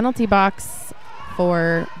seat in the penalty box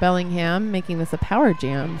for Bellingham, making this a power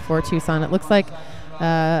jam for Tucson. It looks like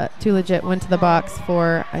Too Legit went to the box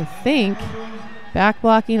for, I think, back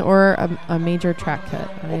blocking or a major track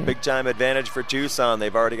cut. Well, big time advantage for Tucson.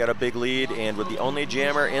 They've already got a big lead, and with the only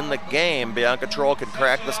jammer in the game, Bianca Troll can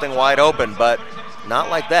crack this thing wide open, but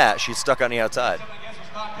not like that. She's stuck on the outside.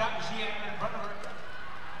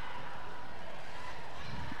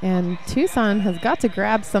 And Tucson has got to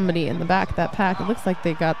grab somebody in the back of that pack. It looks like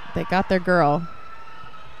they got their girl.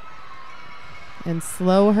 And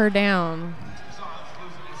slow her down.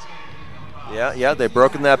 Yeah, they've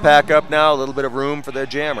broken that pack up now. A little bit of room for their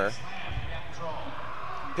jammer.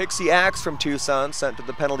 Pixie Axe from Tucson sent to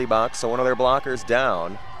the penalty box, so one of their blockers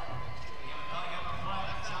down.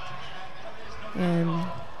 And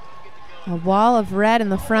a wall of red in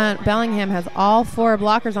the front. Bellingham has all 4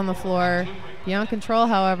 blockers on the floor. Beyond Control,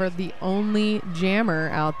 however, the only jammer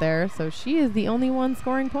out there, so she is the only one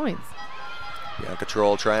scoring points. Bianca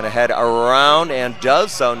Troll trying to head around and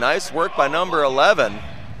does so. Nice work by number 11.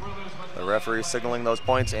 The referee signaling those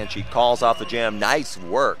points, and she calls off the jam. Nice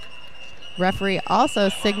work. Referee also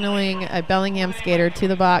signaling a Bellingham skater to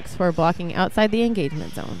the box for blocking outside the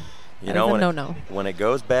engagement zone. You know, when it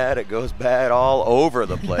goes bad all over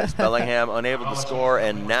the place. Bellingham unable to score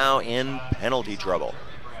and now in penalty trouble.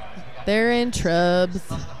 They're in trubs.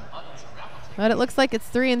 But it looks like it's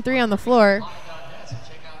 3-3 on the floor.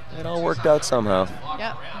 It all worked out somehow.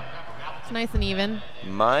 Yep. It's nice and even.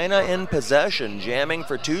 Mina in possession, jamming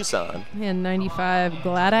for Tucson. And 95,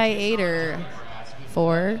 Glad I Ate Her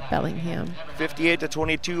for Bellingham. 58 to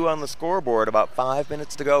 22 on the scoreboard. About 5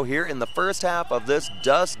 minutes to go here in the first half of this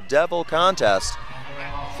Dust Devil contest.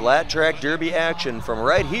 Flat track derby action from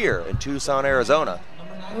right here in Tucson, Arizona.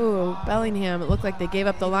 Ooh, Bellingham. It looked like they gave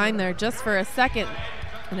up the line there just for a second.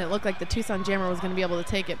 And it looked like the Tucson Jammer was going to be able to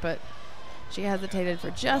take it, but she hesitated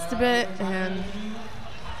for just a bit and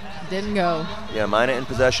didn't go. Yeah, Mina in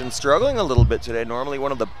possession, struggling a little bit today. Normally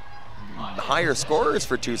one of the higher scorers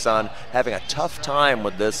for Tucson, having a tough time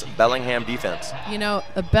with this Bellingham defense. You know,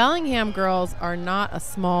 the Bellingham girls are not a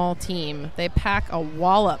small team. They pack a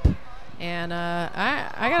wallop. And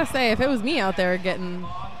I got to say, if it was me out there getting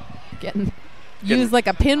used like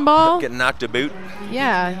a pinball. Getting knocked a boot.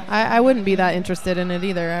 Yeah, I wouldn't be that interested in it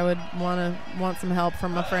either. I would want some help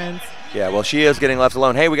from my friends. Yeah, well, she is getting left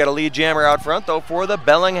alone. Hey, we got a lead jammer out front, though, for the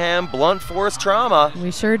Bellingham Blunt Force Trauma.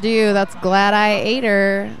 We sure do. That's Glad I Ate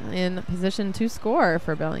Her in position to score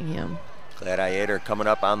for Bellingham. Gladiator coming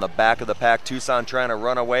up on the back of the pack. Tucson trying to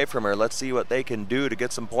run away from her. Let's see what they can do to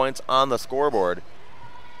get some points on the scoreboard.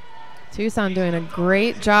 Tucson doing a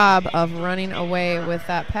great job of running away with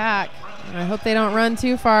that pack. And I hope they don't run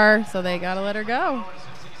too far, so they got to let her go.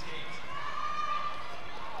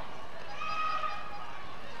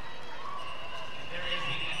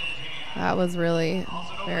 That was really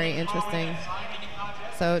very interesting.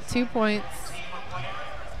 So 2 points,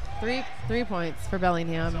 three points for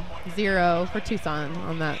Bellingham, 0 for Tucson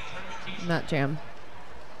on that jam.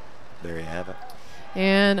 There you have it.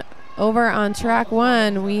 And over on track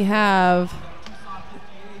 1, we have,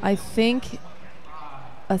 I think,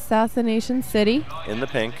 Assassination City. In the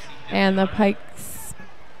pink. And the Pikes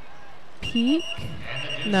Peak?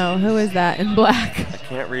 No, who is that in black? I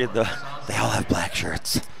can't read the... They all have black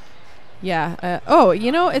shirts. Yeah.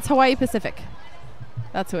 It's Hawaii Pacific.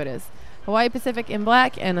 That's who it is. Hawaii Pacific in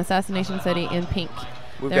black and Assassination City in pink.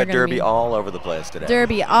 We've got Derby all over the place today.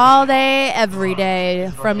 Derby all day, every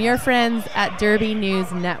day, from your friends at Derby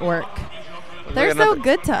News Network. They're so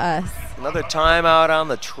good to us. Another timeout on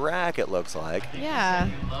the track, it looks like. Yeah.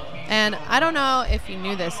 And I don't know if you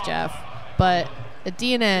knew this, Jeff, but at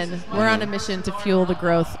DNN, we're on a mission to fuel the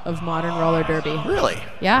growth of modern roller derby. Really?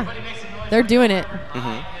 Yeah. They're doing it.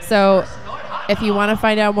 So if you want to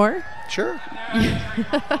find out more, sure.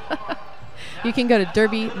 You can go to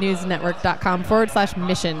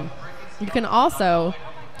derbynewsnetwork.com/mission. You can also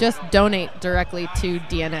just donate directly to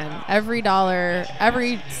DNN. Every dollar,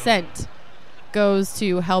 every cent goes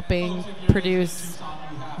to helping produce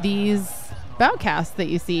these boutcasts that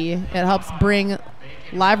you see. It helps bring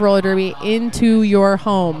live roller derby into your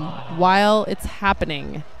home while it's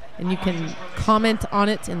happening. And you can comment on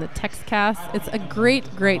it in the text cast. It's a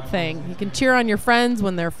great, great thing. You can cheer on your friends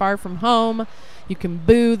when they're far from home. You can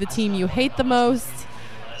boo the team you hate the most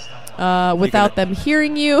without them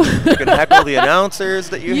hearing you. You can heckle the announcers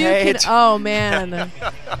that you hate. Oh, man.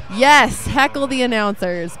 Yes, heckle the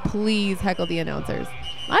announcers. Please heckle the announcers.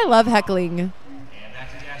 I love heckling.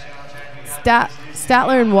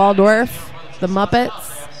 Statler and Waldorf, the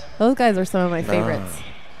Muppets, those guys are some of my favorites.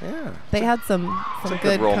 Yeah. They had some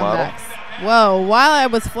good role comebacks. model. Whoa, while I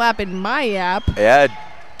was flapping my yap. Yeah,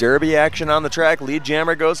 Derby action on the track. Lead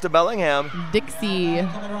jammer goes to Bellingham. Dixie.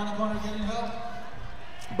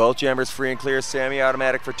 Both jammers free and clear.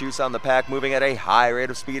 Semi-automatic for Tucson. The pack moving at a high rate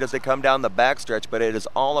of speed as they come down the backstretch, but it is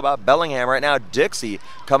all about Bellingham right now. Dixie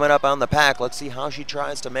coming up on the pack. Let's see how she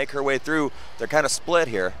tries to make her way through. They're kind of split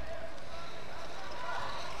here.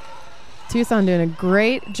 Tucson doing a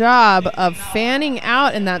great job of fanning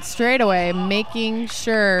out in that straightaway, making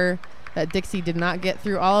sure that Dixie did not get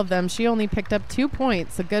through all of them. She only picked up 2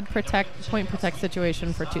 points. A good point protect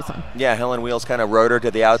situation for Tucson. Yeah, Helen Wheels kind of rode her to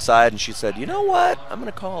the outside, and she said, you know what? I'm going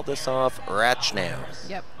to call this off right now.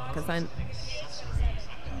 Yep. Because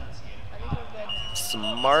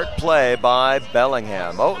Smart play by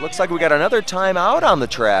Bellingham. Oh, looks like we got another timeout on the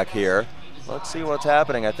track here. Let's see what's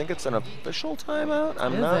happening. I think it's an official timeout.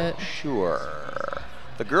 I'm not sure.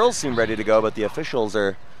 The girls seem ready to go, but the officials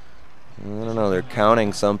are, I don't know, they're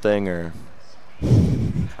counting something or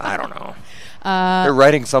I don't know. They're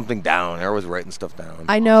writing something down. They're always writing stuff down.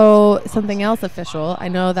 I know something else official. I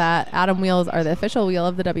know that Atom wheels are the official wheel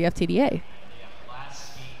of the WFTDA.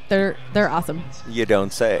 They're awesome. You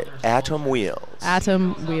don't say. Atom wheels.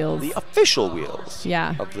 Atom wheels. The official wheels.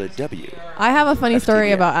 Yeah. Of the W. I have a funny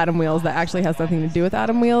story about Atom wheels that actually has nothing to do with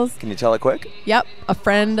Atom wheels. Can you tell it quick? Yep. A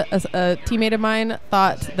friend, a teammate of mine,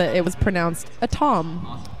 thought that it was pronounced atom.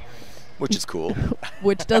 Which is cool.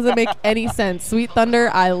 Which doesn't make any sense. Sweet Thunder,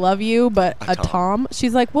 I love you, but atom?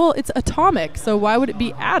 She's like, well, it's atomic, so why would it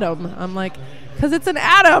be atom? I'm like, because it's an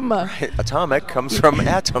atom. Right. Atomic comes from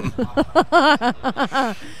atom.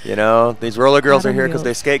 You know, these roller girls are here because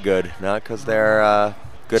they skate good, not because they're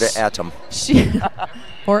good at atom.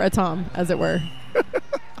 Or atom, as it were.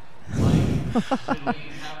 All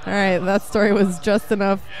right, that story was just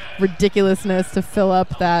enough ridiculousness to fill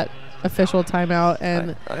up that official timeout,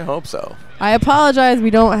 and I hope so. I apologize we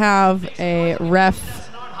don't have a ref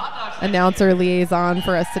announcer liaison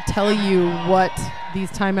for us to tell you what these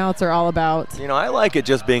timeouts are all about. You know, I like it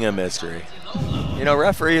just being a mystery. You know,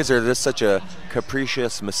 referees are just such a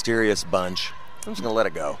capricious, mysterious bunch. I'm just going to let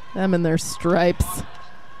it go. Them and their stripes.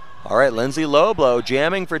 All right, Lindsay Loblow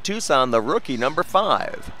jamming for Tucson, the rookie, number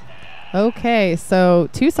 5. Okay, so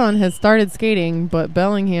Tucson has started skating, but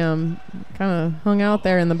Bellingham kind of hung out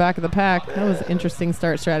there in the back of the pack. That was an interesting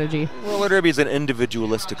start strategy. Roller derby is an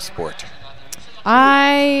individualistic sport.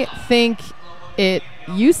 I think it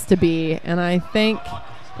used to be, and I think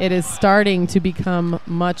it is starting to become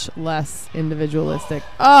much less individualistic.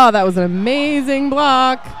 Oh, that was an amazing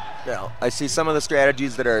block. I see some of the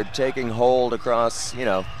strategies that are taking hold across,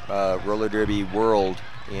 roller derby world,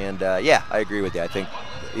 and yeah, I agree with you. I think,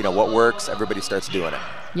 what works, everybody starts doing it.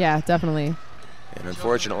 Yeah, definitely. And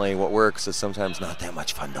unfortunately, what works is sometimes not that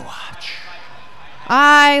much fun to watch.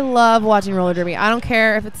 I love watching roller derby. I don't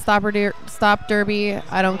care if it's stop derby.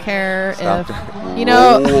 I don't care Stop if,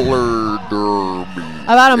 roller derby.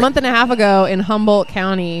 About a month and a half ago in Humboldt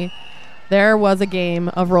County, there was a game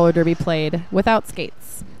of roller derby played without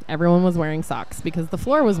skates. Everyone was wearing socks because the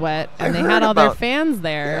floor was wet and they had all their fans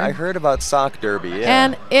there. Yeah, I heard about sock derby, yeah.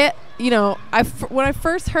 And it, when I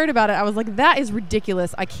first heard about it, I was like, that is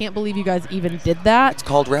ridiculous. I can't believe you guys even did that. It's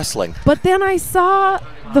called wrestling. But then I saw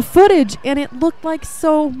the footage and it looked like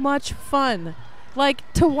so much fun.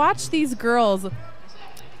 Like, to watch these girls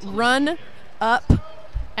run up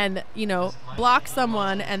and, block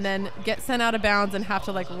someone and then get sent out of bounds and have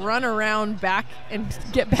to, run around back and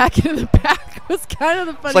get back into the pack was kind of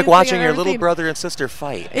the funniest thing. It's like watching I've your ever little seen. brother and sister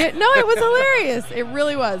fight. It was hilarious. It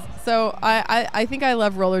really was. So I think I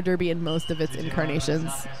love roller derby in most of its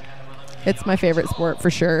incarnations. It's my favorite sport for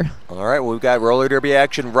sure. All right, well, we've got roller derby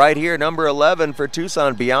action right here. Number 11 for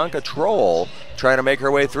Tucson, Bianca Troll, trying to make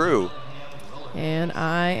her way through. And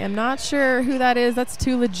I am not sure who that is. That's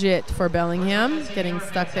too legit for Bellingham. Getting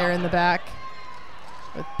stuck there in the back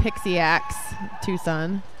with Pixie Axe,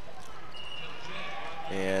 Tucson.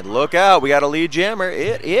 And look out, we got a lead jammer.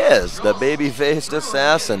 It is the baby-faced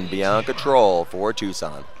assassin, Bianca Troll, for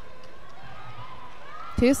Tucson.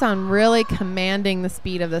 Tucson really commanding the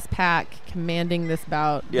speed of this pack, commanding this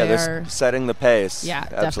bout. Yeah, they're setting the pace. Yeah,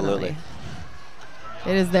 absolutely.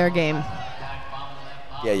 Definitely. It is their game.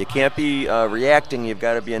 Yeah, you can't be reacting, you've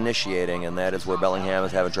got to be initiating, and that is where Bellingham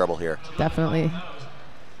is having trouble here. Definitely.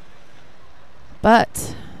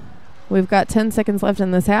 But we've got 10 seconds left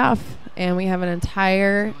in this half, and we have an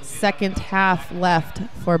entire second half left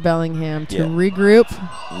for Bellingham to regroup.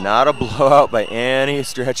 Not a blowout by any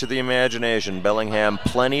stretch of the imagination. Bellingham,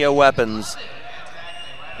 plenty of weapons.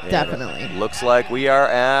 Definitely. Looks like we are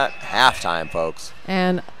at halftime, folks.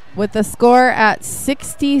 And with the score at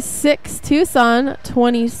 66 Tucson,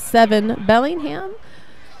 27 Bellingham,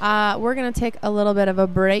 we're going to take a little bit of a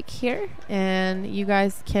break here, and you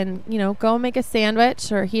guys can, go make a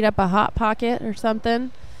sandwich or heat up a Hot Pocket or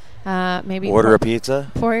something. Maybe order a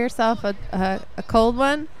pizza. Pour yourself a cold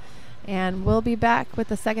one, and we'll be back with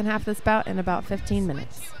the second half of this bout in about 15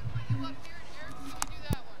 minutes.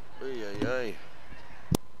 Ay, ay, ay.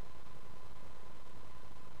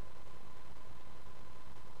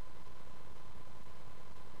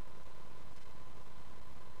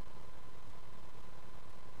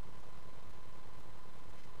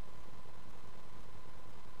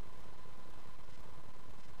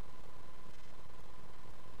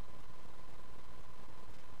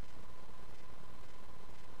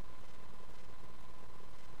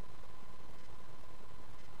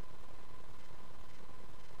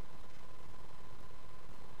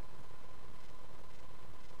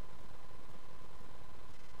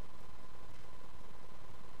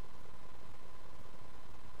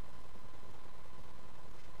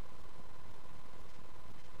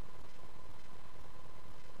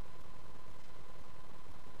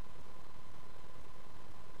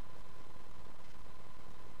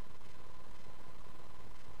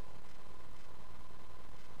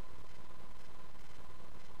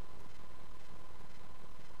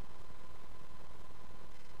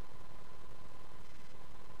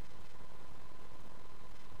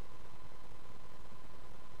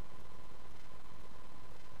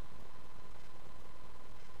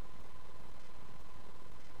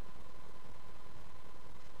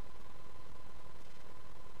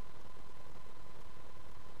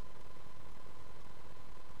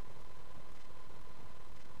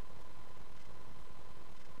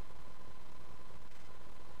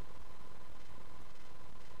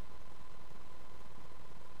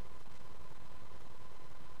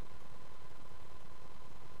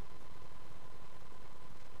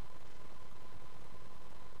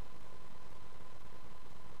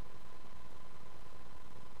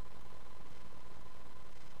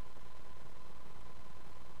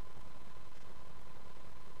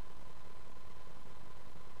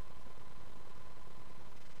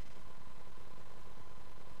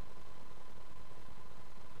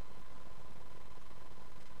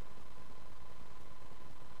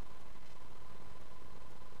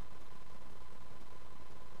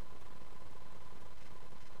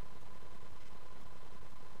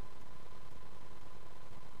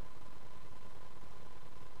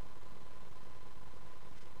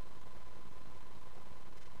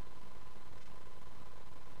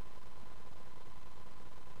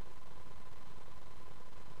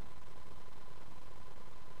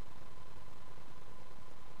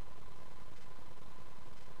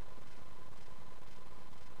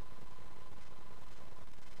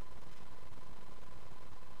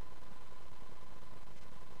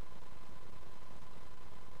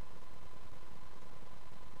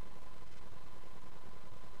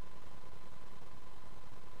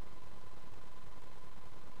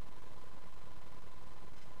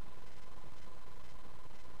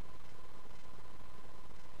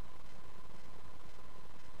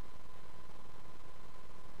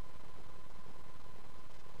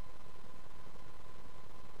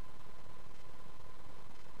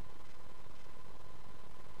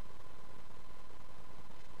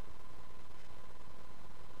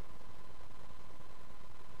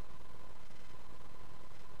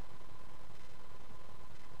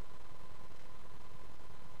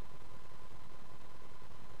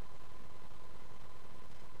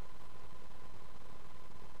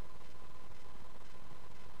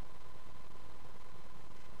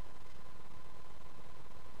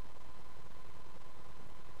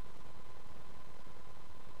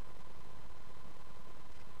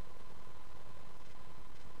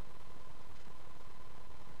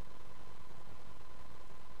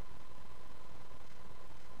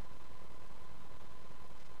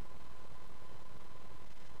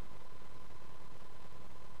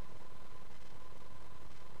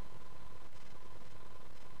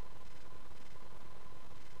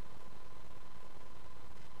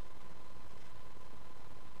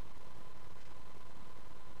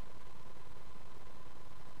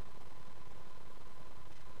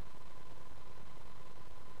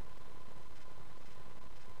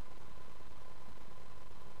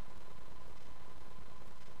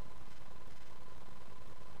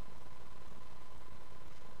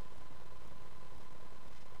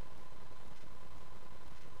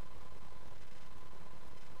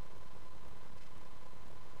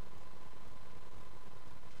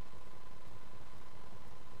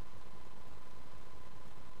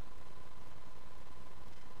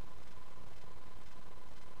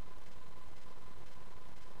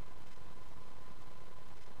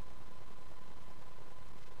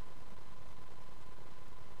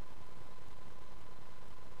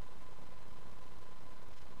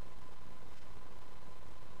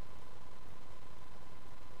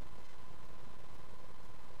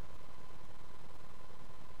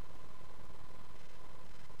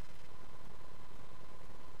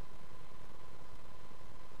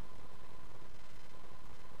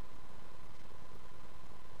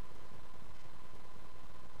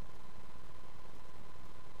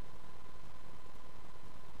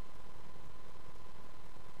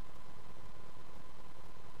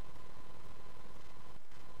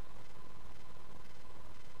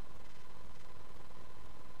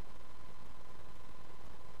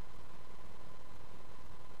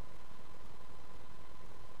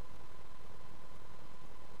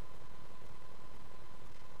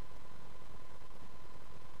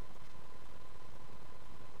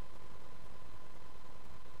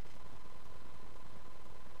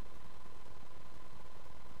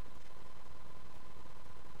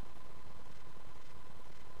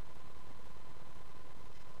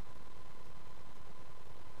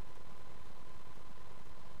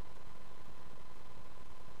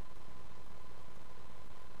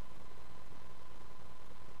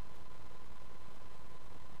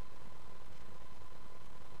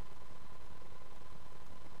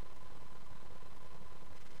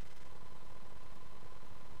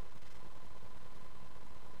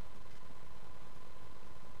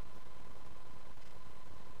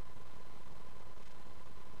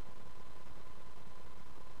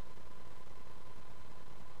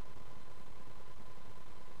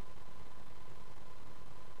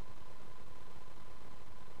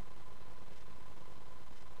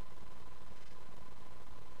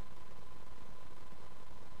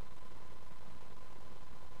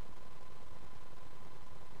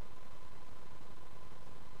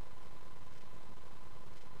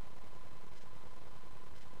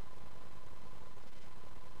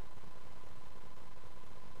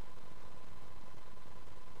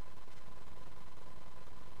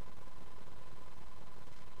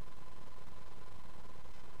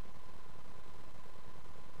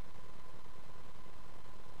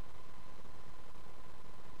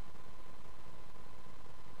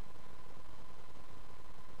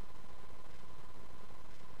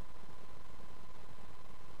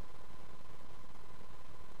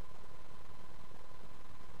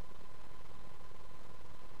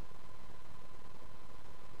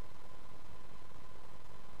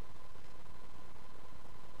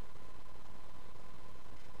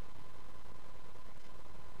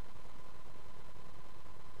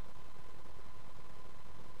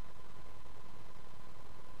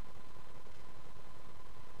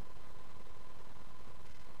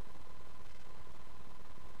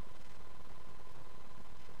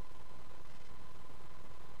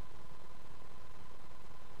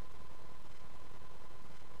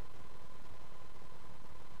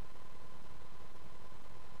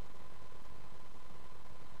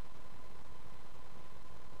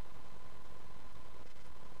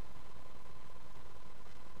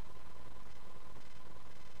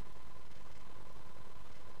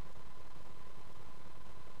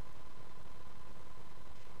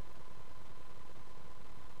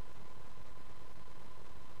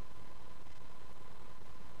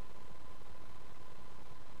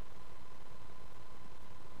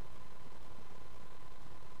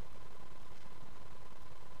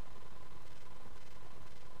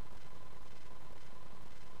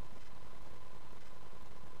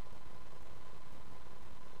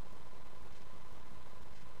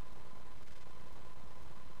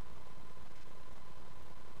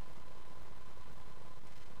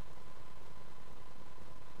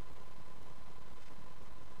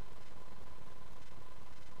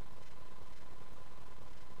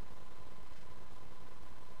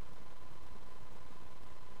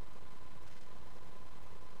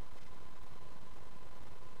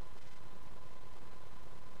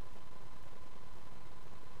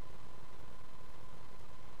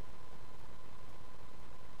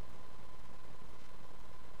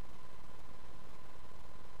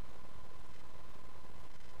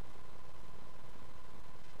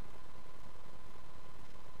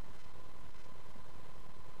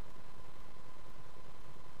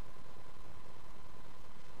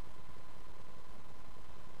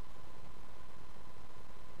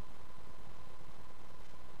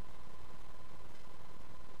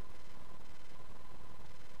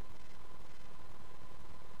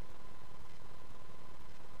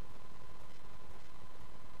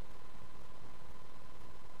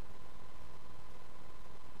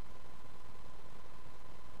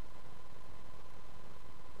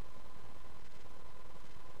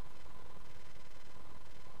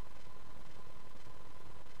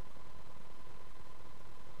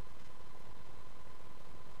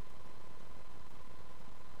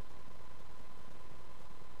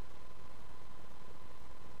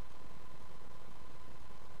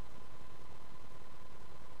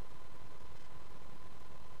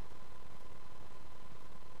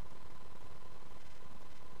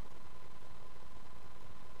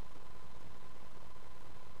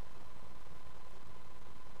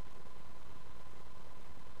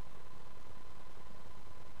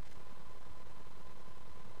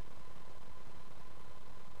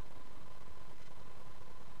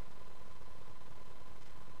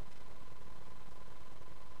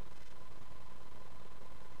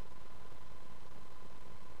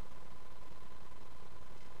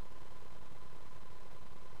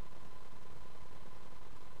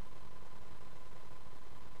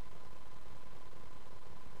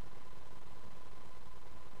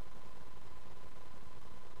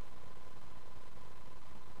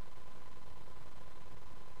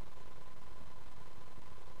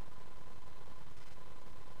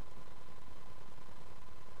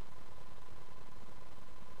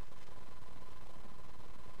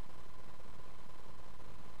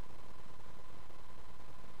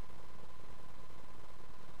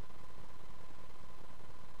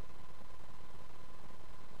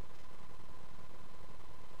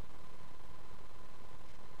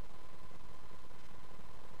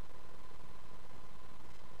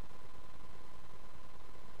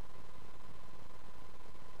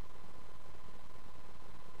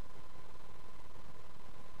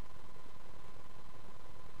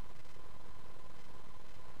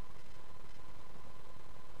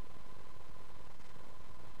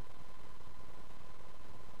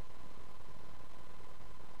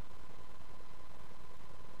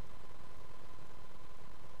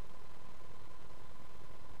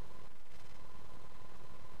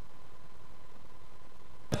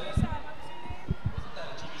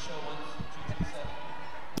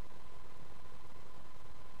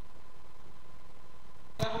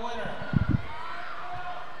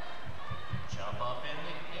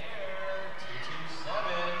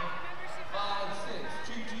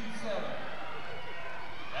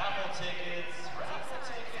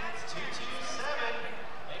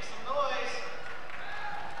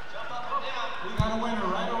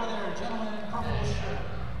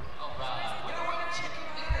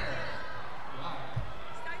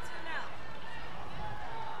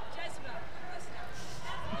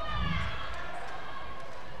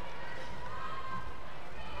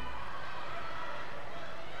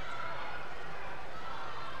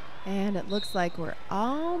 And it looks like we're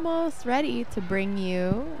almost ready to bring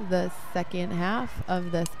you the second half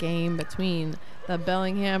of this game between the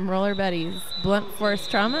Bellingham Roller Betties Blunt Force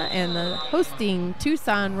Trauma and the hosting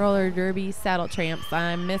Tucson Roller Derby Saddle Tramps.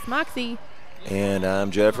 I'm Miss Moxie. And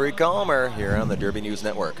I'm Jeffrey Calmer here on the Derby News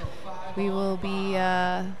Network. We will be,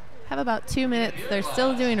 have about 2 minutes. They're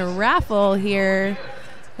still doing a raffle here.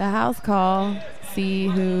 The house call. See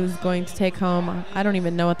who's going to take home. I don't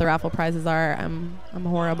even know what the raffle prizes are. I'm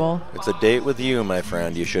horrible. It's a date with you, my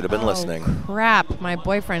friend. You should have been listening. Crap. My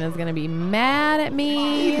boyfriend is going to be mad at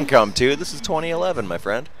me. You can come too. This is 2011, my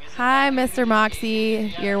friend. Hi, Mr.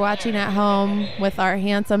 Moxie. You're watching at home with our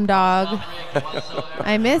handsome dog.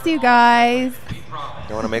 I miss you guys.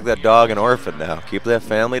 You want to make that dog an orphan now. Keep that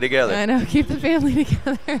family together. I know. Keep the family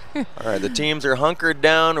together. All right, the teams are hunkered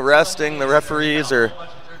down, resting. The referees are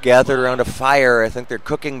gathered around a fire. I think they're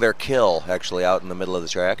cooking their kill, actually, out in the middle of the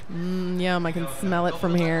track. Yum, I can smell it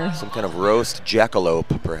from here. Some kind of roast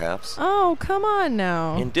jackalope, perhaps. Oh, come on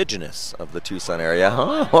now. Indigenous of the Tucson area,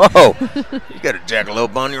 huh? Whoa! You got a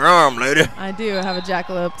jackalope on your arm, lady. I do have a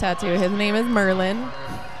jackalope tattoo. His name is Merlin.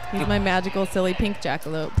 He's my magical, silly pink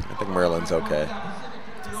jackalope. I think Merlin's okay.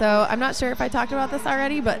 So I'm not sure if I talked about this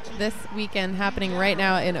already, but this weekend happening right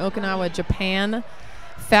now in Okinawa, Japan,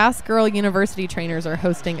 Fast Girl University trainers are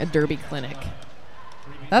hosting a derby clinic.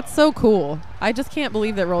 That's so cool. I just can't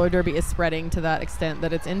believe that roller derby is spreading to that extent,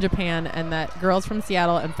 that it's in Japan and that girls from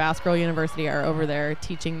Seattle and Fast Girl University are over there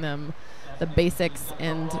teaching them the basics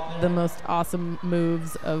and the most awesome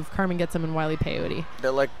moves of Carmen Getsum and Wiley Peyote.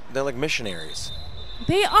 They're like missionaries.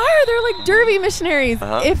 They are. They're like derby missionaries.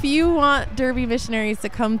 Uh-huh. If you want derby missionaries to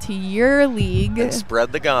come to your league And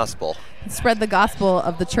spread the gospel. Spread the gospel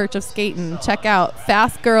of the Church of Skaten, check out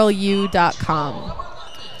fastgirlu.com.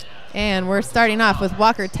 And we're starting off with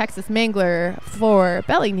Walker Texas Mangler for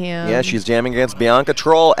Bellingham. Yeah, she's jamming against Bianca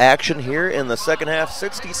Troll. Action here in the second half,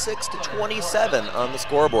 66-27 on the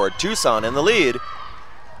scoreboard. Tucson in the lead.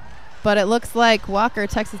 But it looks like Walker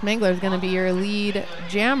Texas Mangler is going to be your lead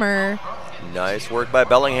jammer. Nice work by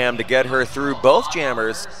Bellingham to get her through both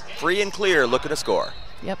jammers. Free and clear, looking to score.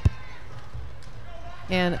 Yep.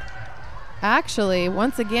 And actually,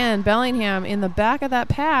 once again, Bellingham in the back of that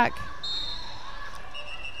pack.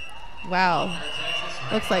 Wow.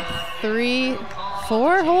 Looks like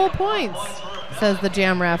 4 whole points, says the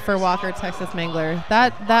jam ref for Walker Texas Mangler.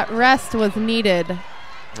 That rest was needed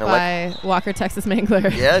by Walker Texas Mangler.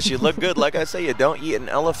 Yeah, she looked good. Like I say, you don't eat an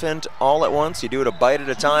elephant all at once. You do it a bite at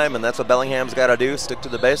a time, and that's what Bellingham's got to do. Stick to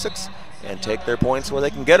the basics and take their points where they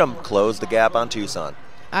can get them. Close the gap on Tucson.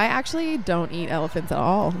 I actually don't eat elephants at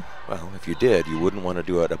all. Well, if you did, you wouldn't want to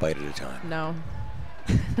do it a bite at a time. No.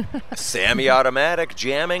 Semi-automatic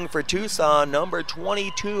jamming for Tucson, number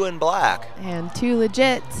 22 in black. And 2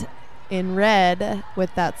 legit in red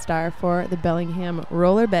with that star for the Bellingham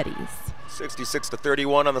Roller Betties.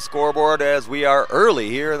 66-31 on the scoreboard as we are early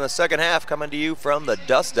here in the second half, coming to you from the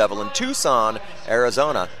Dust Devil in Tucson,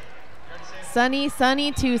 Arizona. Sunny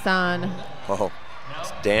Tucson. Oh,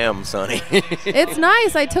 it's damn sunny. It's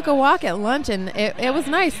nice. I took a walk at lunch, and it was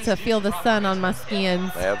nice to feel the sun on my skins.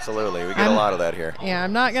 Absolutely. We get a lot of that here. Yeah,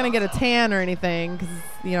 I'm not going to get a tan or anything because,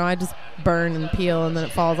 I just burn and peel and then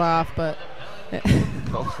it falls off, but...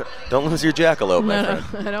 Don't lose your jackalope, my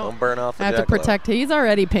friend. I don't burn off the jackalope. I have to protect. He's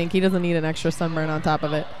already pink. He doesn't need an extra sunburn on top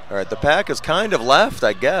of it. All right, the pack is kind of left,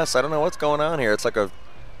 I guess. I don't know what's going on here. It's like the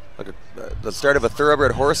start of a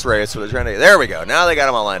thoroughbred horse race where they're trying to. There we go. Now they got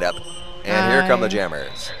them all lined up, and here come the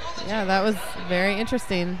jammers. Yeah, that was very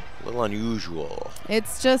interesting. A little unusual.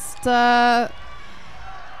 It's just, my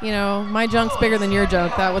junk's bigger than your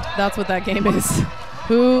junk. That's what that game is.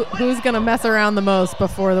 Who's going to mess around the most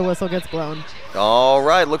before the whistle gets blown? All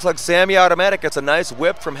right, looks like Sammy Automatic gets a nice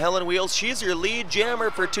whip from Helen Wheels. She's your lead jammer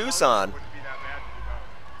for Tucson.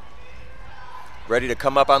 Ready to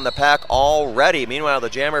come up on the pack already. Meanwhile, the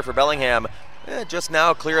jammer for Bellingham just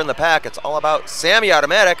now clearing the pack. It's all about Sammy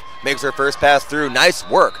Automatic. Makes her first pass through. Nice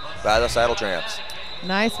work by the Saddle Tramps.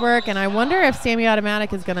 Nice work, and I wonder if Sammy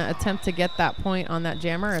Automatic is going to attempt to get that point on that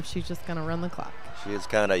jammer, or if she's just going to run the clock. She is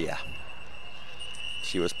kind of, yeah.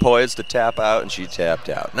 She was poised to tap out, and she tapped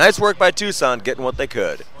out. Nice work by Tucson, getting what they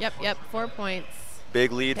could. Yep, 4 points.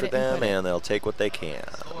 Big lead for them, and they'll take what they can.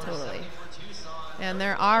 Totally. And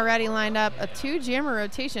they're already lined up a 2 jammer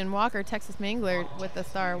rotation. Walker, Texas Mangler with the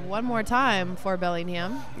star one more time for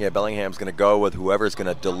Bellingham. Yeah, Bellingham's going to go with whoever's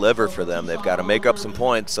going to deliver for them. They've got to make up some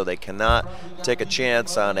points, so they cannot take a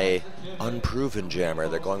chance on a unproven jammer.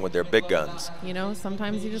 They're going with their big guns.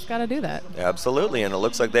 Sometimes you just got to do that. Absolutely, and it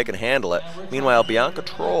looks like they can handle it. Meanwhile, Bianca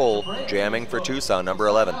Troll jamming for Tucson, number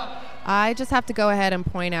 11. I just have to go ahead and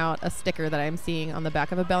point out a sticker that I'm seeing on the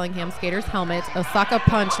back of a Bellingham skater's helmet. Osaka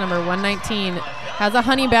Punch number 119 has a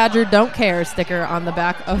Honey Badger Don't Care sticker on the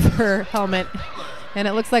back of her helmet. And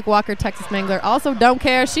it looks like Walker, Texas Mangler also don't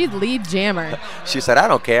care. She's lead jammer. She said, I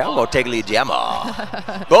don't care. I'm going to take lead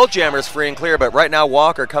jammer. Both jammers free and clear, but right now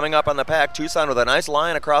Walker coming up on the pack. Tucson with a nice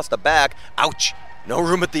line across the back. Ouch. No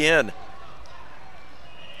room at the end.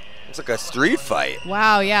 Looks like a street fight.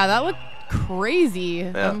 Wow, yeah, that looked crazy.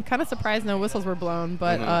 Yeah. I'm kind of surprised no whistles were blown,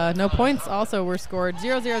 but no points also were scored.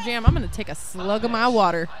 0-0 jam. I'm going to take a slug of my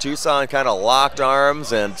water. Tucson kind of locked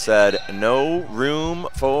arms and said, no room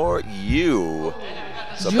for you.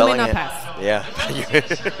 So You may not pass. Yeah.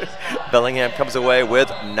 Bellingham comes away with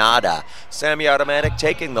nada. Sammy Automatic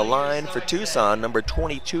taking the line for Tucson, number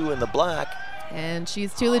 22 in the black. And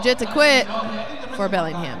she's too legit to quit for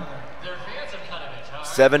Bellingham.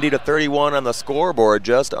 70-31 on the scoreboard,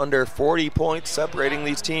 just under 40 points separating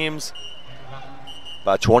these teams.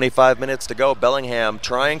 About 25 minutes to go. Bellingham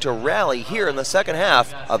trying to rally here in the second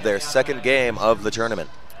half of their second game of the tournament.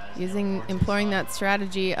 Employing that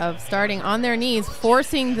strategy of starting on their knees,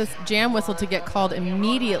 forcing this jam whistle to get called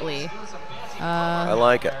immediately. I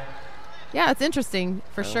like it. Yeah, it's interesting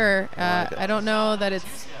for sure. I don't know that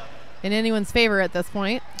it's in anyone's favor at this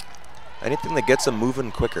point. Anything that gets them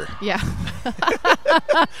moving quicker. Yeah.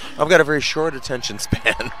 I've got a very short attention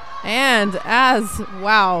span. And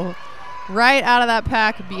wow, right out of that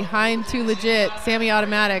pack behind Too Legit, Sammy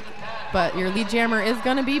Automatic. But your lead jammer is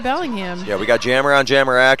going to be Bellingham. Yeah, we got jammer on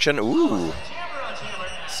jammer action. Ooh.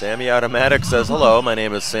 Sammy Automatic says, hello, my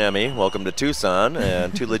name is Sammy. Welcome to Tucson.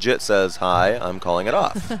 And Too Legit says, hi, I'm calling it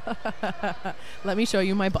off. Let me show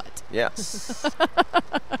you my butt. Yes.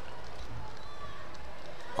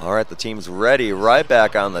 All right, the team's ready, right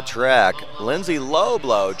back on the track. Lindsay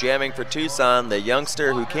Lowblow jamming for Tucson, the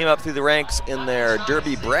youngster who came up through the ranks in their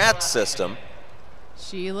Derby Brat system.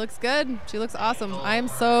 She looks good. She looks awesome. I am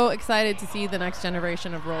so excited to see the next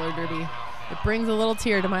generation of roller derby. It brings a little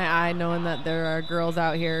tear to my eye knowing that there are girls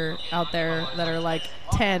out there that are like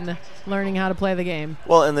 10 learning how to play the game.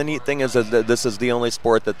 Well, and the neat thing is that this is the only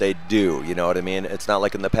sport that they do, you know what I mean? It's not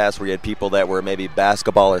like in the past where you had people that were maybe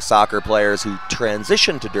basketball or soccer players who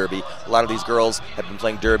transitioned to derby. A lot of these girls have been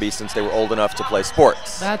playing derby since they were old enough to play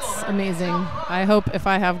sports. That's amazing. I hope if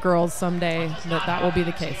I have girls someday that will be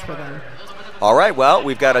the case for them. All right, well,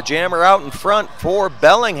 we've got a jammer out in front for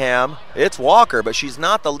Bellingham. It's Walker, but she's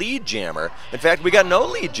not the lead jammer. In fact, we got no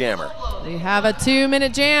lead jammer. We have a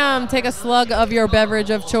 2-minute jam. Take a slug of your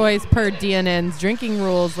beverage of choice per DNN's drinking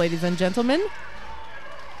rules, ladies and gentlemen.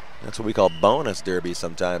 That's what we call bonus derby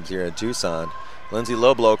sometimes here in Tucson. Lindsay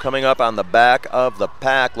Lowblow coming up on the back of the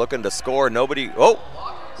pack, looking to score.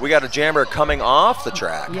 We got a jammer coming off the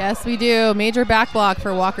track. Yes, we do. Major back block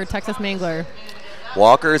for Walker, Texas Mangler.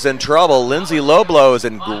 Walker's in trouble. Lindsay Lowblow is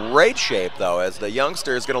in great shape, though, as the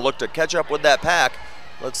youngster is going to look to catch up with that pack.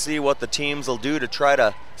 Let's see what the teams will do to try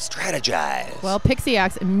to strategize. Well, Pixie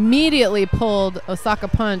Axe immediately pulled Osaka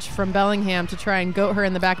Punch from Bellingham to try and goat her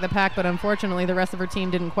in the back of the pack, but unfortunately the rest of her team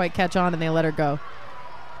didn't quite catch on and they let her go.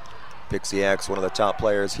 Pixie Axe, one of the top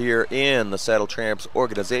players here in the Saddle Tramps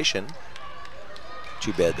organization.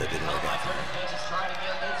 Too bad that didn't work out for her.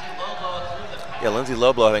 Yeah, Lindsay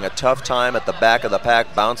Lowblow having a tough time at the back of the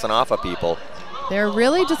pack, bouncing off of people. They're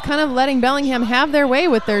really just kind of letting Bellingham have their way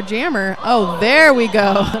with their jammer. Oh, there we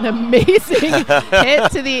go. An amazing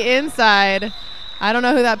hit to the inside. I don't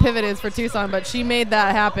know who that pivot is for Tucson, but she made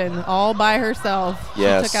that happen all by herself.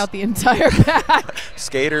 Yes. She took out the entire pack.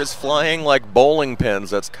 Skaters flying like bowling pins.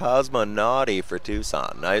 That's Cosmonauty for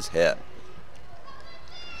Tucson. Nice hit.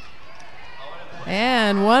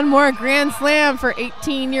 And one more grand slam for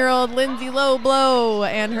 18-year-old Lindsay Lowblow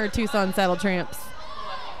and her Tucson Saddle Tramps.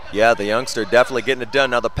 Yeah, the youngster definitely getting it done.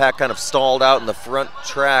 Now the pack kind of stalled out in the front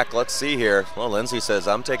track. Let's see here. Well, Lindsay says,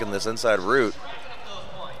 I'm taking this inside route.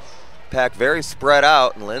 Pack very spread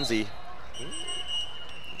out, and Lindsay,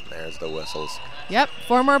 there's the whistles. Yep,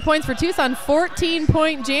 4 more points for Tucson.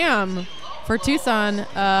 14-point jam for Tucson.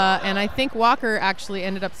 And I think Walker actually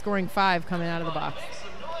ended up scoring 5 coming out of the box.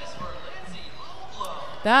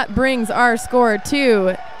 That brings our score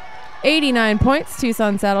to 89 points,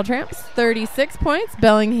 Tucson Saddle Tramps. 36 points,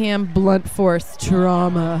 Bellingham Blunt Force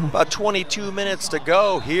Trauma. About 22 minutes to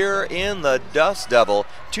go here in the Dust Devil.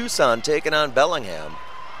 Tucson taking on Bellingham.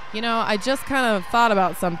 You know, I just kind of thought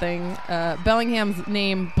about something. Bellingham's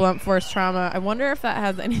name, Blunt Force Trauma. I wonder if that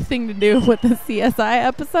has anything to do with the CSI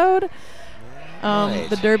episode. Right.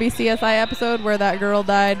 The Derby CSI episode where that girl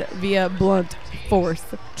died via blunt force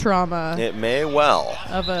trauma. It may well.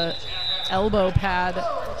 Of a elbow pad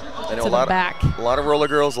I know to the back. A lot of roller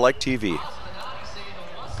girls like TV.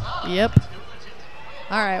 Yep.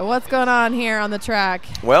 All right, what's going on here on the track?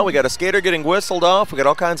 Well, we got a skater getting whistled off. We got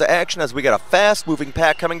all kinds of action as we got a fast-moving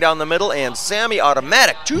pack coming down the middle, and Sammy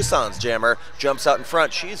Automatic, Tucson's jammer, jumps out in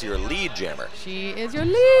front. She's your lead jammer. She is your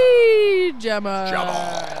lead jammer.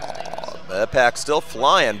 The pack's still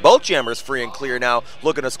flying. Both jammers free and clear now,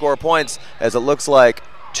 looking to score points as it looks like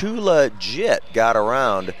Too Legit got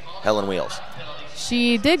around Helen Wheels.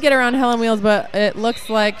 She did get around Helen Wheels, but it looks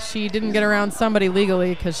like she didn't get around somebody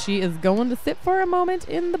legally because she is going to sit for a moment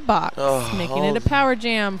in the box, making it a power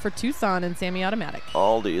jam for Tucson and Sammy Automatic.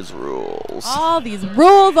 All these rules. All these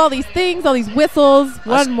rules, all these things, all these whistles.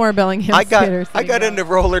 One more Bellingham skater. I got into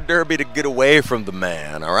roller derby to get away from the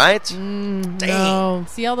man, all right? Dang. No.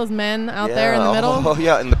 See all those men out there in the middle? Oh,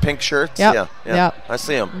 yeah, in the pink shirts. Yep. Yeah. I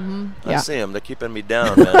see them. Mm-hmm. I see them. They're keeping me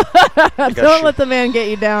down, man. Don't let the man get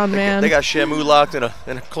you down, man. They got Shamu locked in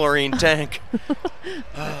a chlorine tank.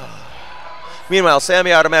 Meanwhile,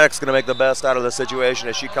 Sammy Automatic's going to make the best out of the situation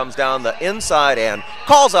as she comes down the inside and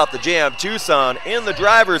calls off the jam. Tucson in the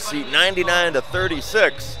driver's seat,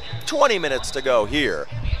 99-36. 20 minutes to go here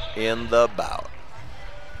in the bout.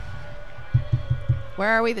 Where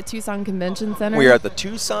are we? The Tucson Convention Center? We are at the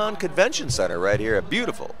Tucson Convention Center right here at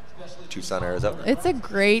beautiful Tucson, Arizona. It's a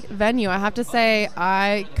great venue. I have to say,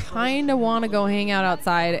 I kind of want to go hang out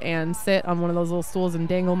outside and sit on one of those little stools and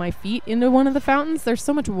dangle my feet into one of the fountains. There's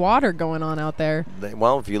so much water going on out there.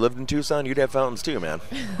 Well, if you lived in Tucson, you'd have fountains too, man.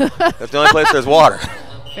 That's the only place there's water.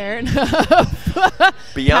 Fair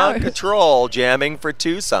enough. Beyond Control jamming for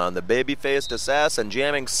Tucson. The baby-faced assassin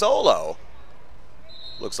jamming solo.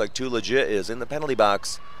 Looks like Too Legit is in the penalty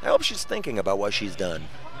box. I hope she's thinking about what she's done.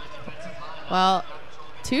 Well,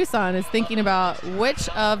 Tucson is thinking about which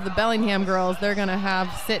of the Bellingham girls they're going to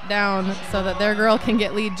have sit down so that their girl can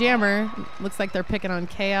get lead jammer. Looks like they're picking on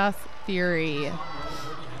Chaos Fury.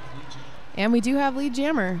 And we do have lead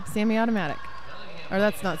jammer, Sammy Automatic. Or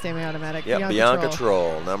that's not Sammy Automatic. Yep, Beyond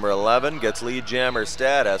Control. Number 11 gets lead jammer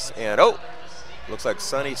status. And, looks like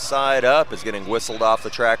Sunny Side Up is getting whistled off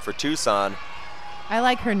the track for Tucson. I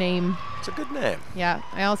like her name. It's a good name. Yeah,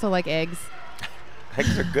 I also like eggs.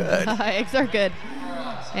 Eggs are good. Eggs are good.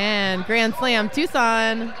 And Grand Slam,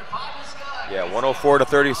 Tucson. Yeah,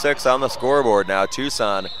 104-36 on the scoreboard now.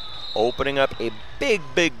 Tucson opening up a big,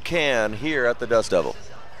 big can here at the Dust Devil.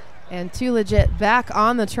 And Too Legit back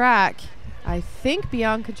on the track. I think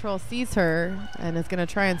Beyond Control sees her and is going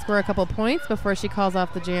to try and score a couple points before she calls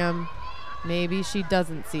off the jam. Maybe she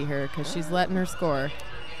doesn't see her because she's letting her score.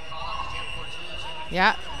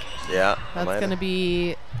 Yeah. Yeah. That's going to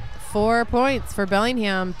be 4 points for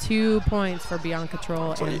Bellingham, 2 points for Beyond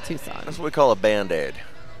Control and Tucson. That's what we call a Band-Aid.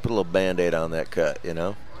 Put a little Band-Aid on that cut, you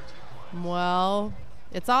know? Well,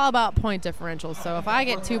 it's all about point differential. So if I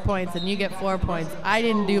get 2 points and you get 4 points, I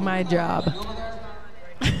didn't do my job.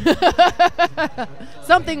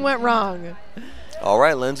 Something went wrong. All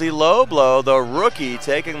right, Lindsay Loblow, the rookie,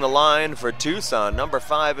 taking the line for Tucson, number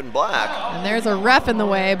 5 in black. And there's a ref in the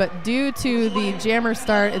way, but due to the jammer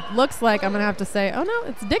start, it looks like I'm going to have to say, oh, no,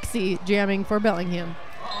 it's Dixie jamming for Bellingham.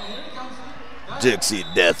 Dixie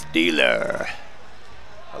Death Dealer.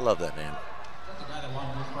 I love that name.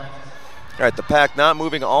 All right, the pack not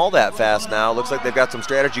moving all that fast now. Looks like they've got some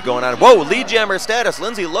strategy going on. Whoa, lead jammer status.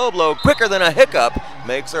 Lindsay Loblow, quicker than a hiccup,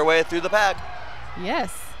 makes her way through the pack.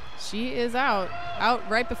 Yes, she is out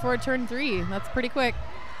right before turn 3. That's pretty quick.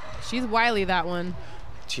 She's wily, that one.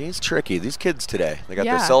 She's tricky. These kids today, they got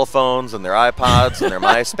their cell phones and their iPods and their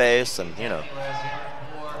MySpace and, you know.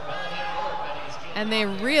 And they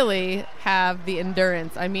really have the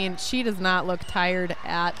endurance. I mean, she does not look tired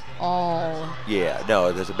at all. Yeah,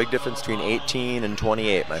 no, there's a big difference between 18 and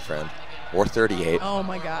 28, my friend. Or 38. Oh,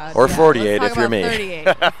 my God. Or 48 if you're me. 38.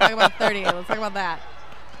 Let's talk about 38. Let's talk about that.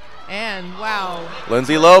 And, wow.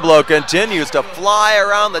 Lindsay Loblow continues to fly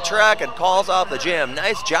around the track and calls off the jam.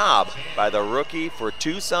 Nice job by the rookie for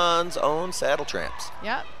Tucson's own Saddle Tramps.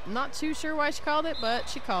 Yep. Not too sure why she called it, but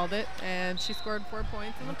she called it, and she scored 4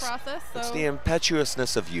 points in the process. So. It's the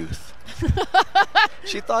impetuousness of youth.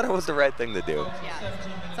 She thought it was the right thing to do.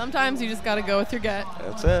 Yeah. Sometimes you just got to go with your gut.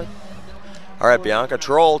 That's it. All right, Bianca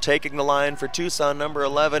Troll taking the line for Tucson, number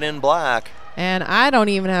 11 in black. And I don't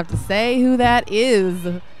even have to say who that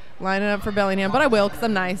is lining up for Bellingham, but I will because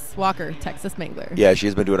I'm nice. Walker, Texas Mangler. Yeah,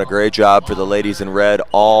 she's been doing a great job for the ladies in red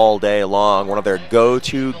all day long. One of their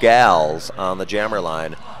go-to gals on the jammer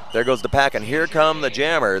line. There goes the pack, and here come the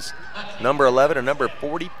jammers, number 11 and number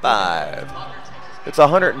 45. It's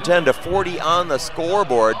 110-40 on the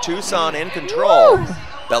scoreboard. Tucson in control. Woo!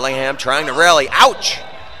 Bellingham trying to rally. Ouch!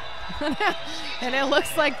 And it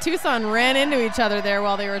looks like Tucson ran into each other there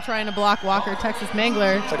while they were trying to block Walker, Texas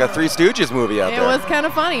Mangler. It's like a Three Stooges movie out there. It was kind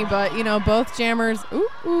of funny, but, you know, both jammers.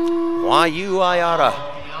 Ooh. Why you, Iata?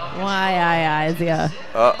 Why, yeah.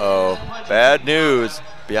 Uh-oh. Bad news.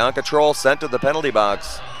 Bianca Troll sent to the penalty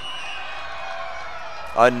box.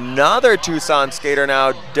 Another Tucson skater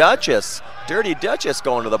now, Duchess. Dirty Duchess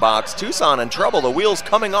going to the box. Tucson in trouble. The wheels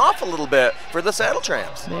coming off a little bit for the Saddle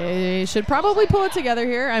Tramps. They should probably pull it together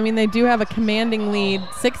here. I mean, they do have a commanding lead.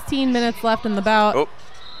 16 minutes left in the bout. Oh.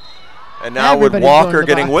 And now Everybody's with Walker going to the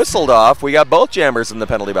getting box. whistled off, we got both jammers in the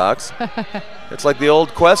penalty box. It's like the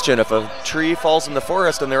old question, if a tree falls in the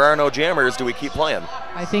forest and there are no jammers, do we keep playing?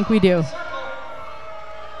 I think we do.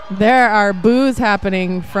 There are boos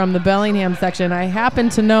happening from the Bellingham section. I happen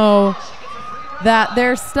to know that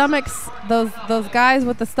their stomachs, those guys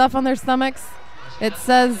with the stuff on their stomachs, it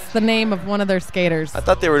says the name of one of their skaters. I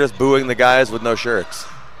thought they were just booing the guys with no shirts.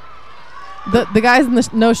 The guys in the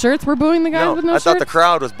no shirts were booing the guys with no I shirts? thought the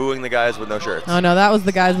crowd was booing the guys with no shirts. Oh, no, that was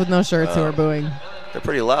the guys with no shirts who were booing. They're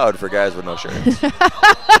pretty loud for guys with no shirts.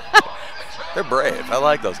 They're brave. I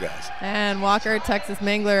like those guys. And Walker, Texas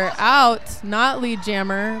Mangler out, not lead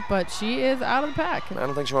jammer, but she is out of the pack. I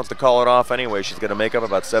don't think she wants to call it off anyway. She's going to make up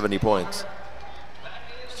about 70 points.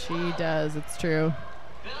 She does, it's true.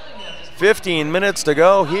 15 minutes to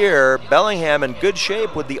go here. Bellingham in good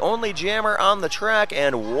shape with the only jammer on the track,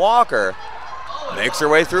 and Walker makes her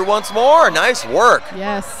way through once more. Nice work.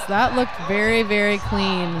 Yes, that looked very, very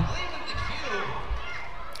clean.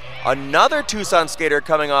 Another Tucson skater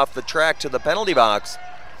coming off the track to the penalty box.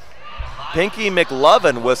 Pinky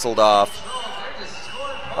McLovin whistled off.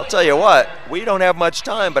 I'll tell you what, we don't have much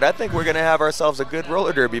time, but I think we're going to have ourselves a good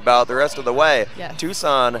roller derby bout the rest of the way. Yes.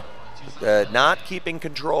 Tucson not keeping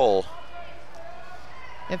control.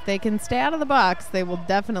 If they can stay out of the box, they will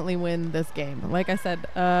definitely win this game. Like I said,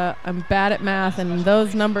 I'm bad at math, and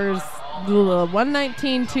those numbers,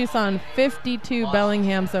 119 Tucson, 52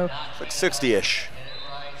 Bellingham, so It's like 60-ish.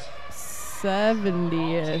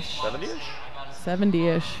 70-ish. 70-ish?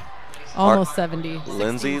 70-ish. Almost 70.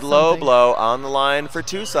 Lindsay 60 something. Loblow on the line for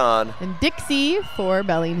Tucson. And Dixie for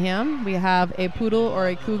Bellingham. We have a poodle or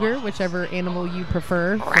a cougar, whichever animal you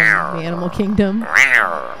prefer from the animal kingdom.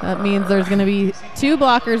 That means there's going to be 2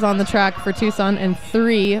 blockers on the track for Tucson and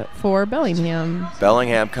 3 for Bellingham.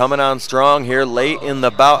 Bellingham coming on strong here late in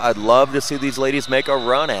the bout. I'd love to see these ladies make a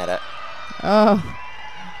run at it. Oh,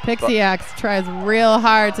 Pixie Axe tries real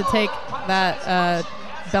hard to take that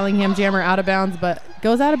Bellingham jammer out of bounds, but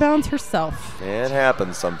goes out of bounds herself. It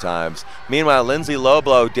happens sometimes. Meanwhile, Lindsay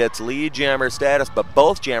Loblow gets lead jammer status, but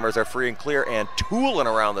both jammers are free and clear and tooling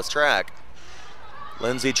around this track.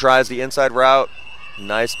 Lindsay tries the inside route.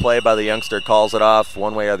 Nice play by the youngster, calls it off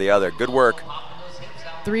one way or the other. Good work.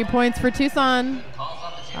 3 points for Tucson.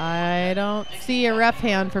 I don't see a ref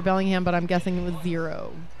hand for Bellingham, but I'm guessing it was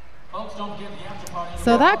 0.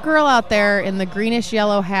 So that girl out there in the greenish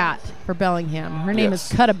yellow hat for Bellingham, her name is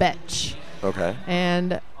Cutabetch. Okay.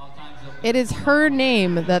 And it is her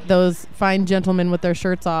name that those fine gentlemen with their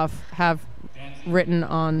shirts off have written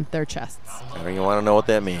on their chests. I mean, you want to know what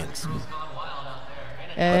that means,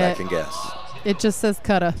 but I can guess. It just says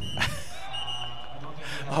Cutta.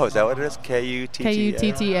 Oh, is that what it is? K-U-T-T-A?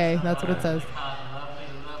 K-U-T-T-A. That's what it says.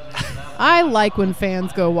 I like when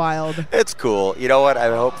fans go wild. It's cool. You know what?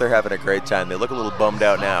 I hope they're having a great time. They look a little bummed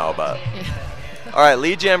out now, but... All right,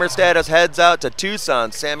 lead jammer status heads out to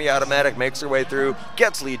Tucson. Sammy Automatic makes her way through,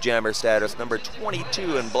 gets lead jammer status, number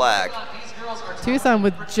 22 in black. Tucson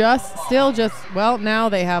with well, now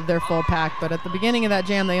they have their full pack, but at the beginning of that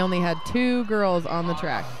jam, they only had 2 girls on the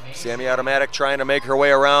track. Sammy Automatic trying to make her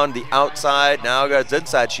way around the outside. Now goes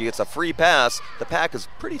inside. She gets a free pass. The pack is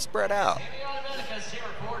pretty spread out.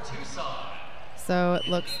 So it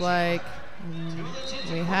looks like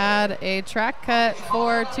we had a track cut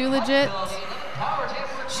for Too Legit.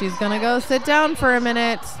 She's going to go sit down for a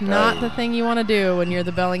minute. Not the thing you want to do when you're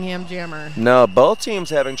the Bellingham jammer. No, both teams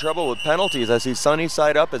having trouble with penalties. I see Sunny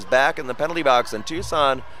Side Up is back in the penalty box, and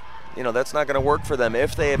Tucson, you know, that's not going to work for them.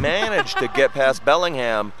 If they manage to get past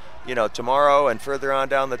Bellingham, you know, tomorrow and further on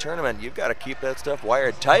down the tournament, you've got to keep that stuff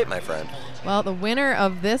wired tight, my friend. Well, the winner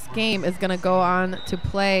of this game is going to go on to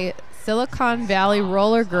play Silicon Valley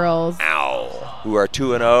Roller Girls. Who are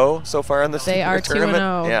 2-0 so far in this They are tournament.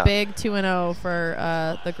 2-0. Yeah. Big 2-0 for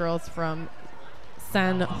the girls from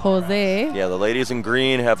San Jose. Yeah, the ladies in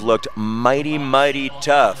green have looked mighty, mighty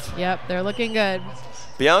tough. Yep, they're looking good.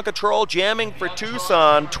 Bianca Troll jamming for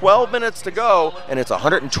Tucson. 12 minutes to go, and it's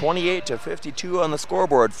 128-52 on the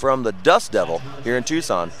scoreboard from the Dust Devil here in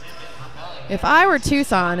Tucson. If I were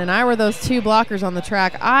Tucson and I were those 2 blockers on the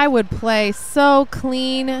track, I would play so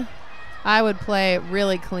clean. I would play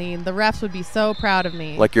really clean. The refs would be so proud of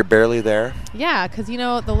me. Like you're barely there? Yeah, because, you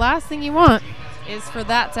know, the last thing you want is for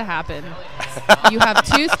that to happen. You have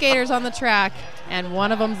 2 skaters on the track, and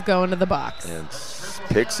one of them's going to the box. And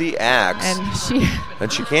Pixie Axe.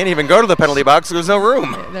 And she can't even go to the penalty box. There's no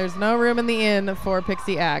room. There's no room in the inn for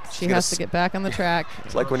Pixie Axe. She has to get back on the track.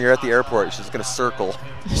 It's like when you're at the airport. She's going to circle.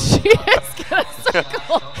 She is going to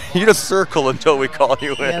circle. You just circle until we call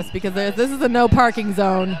you in. Yes, because this is a no parking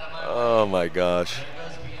zone. Oh, my gosh.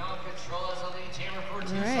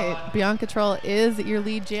 All right. Bianca Troll is your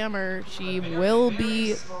lead jammer. She will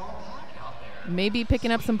be maybe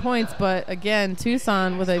picking up some points, but again,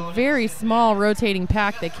 Tucson with a very small rotating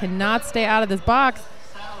pack. They cannot stay out of this box.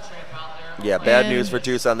 Yeah, bad news for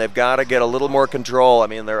Tucson. They've got to get a little more control. I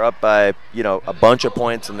mean, they're up by, you know, a bunch of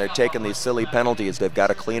points, and they're taking these silly penalties. They've got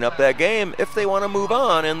to clean up that game if they want to move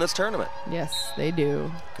on in this tournament. Yes, they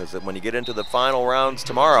do. Because when you get into the final rounds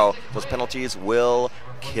tomorrow, those penalties will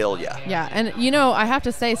kill you. Yeah, and, you know, I have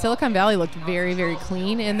to say, Silicon Valley looked very, very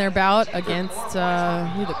clean in their bout against,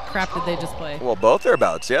 who the crap did they just play? Well, both their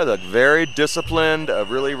bouts, yeah. They're very disciplined, a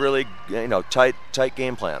really, really, you know, tight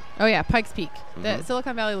game plan. Oh, yeah, Pikes Peak. The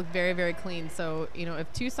Silicon Valley looked very, very clean. So, you know,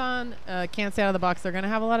 if Tucson can't stay out of the box, they're going to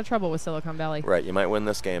have a lot of trouble with Silicon Valley. Right, you might win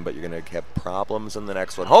this game, but you're going to have problems in the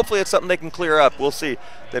next one. Hopefully it's something they can clear up. We'll see.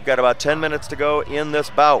 They've got about 10 minutes to go in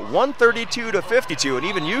this bout. 132 to 52, and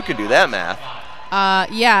even you can do that math.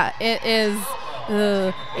 Yeah, it is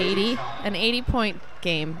 80, an 80-point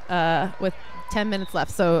game with 10 minutes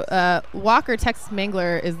left. So Walker, Texas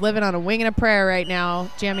Mangler, is living on a wing and a prayer right now,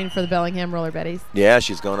 jamming for the Bellingham Roller Betties. Yeah,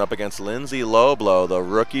 she's going up against Lindsay Loblow, the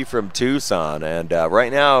rookie from Tucson. And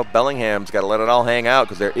right now, Bellingham's got to let it all hang out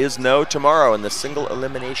because there is no tomorrow in the single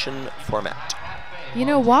elimination format. You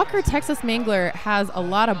know, Walker, Texas Mangler has a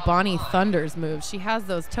lot of Bonnie Thunders moves. She has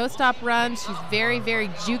those toe-stop runs. She's very, very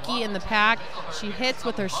jukey in the pack. She hits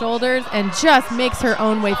with her shoulders and just makes her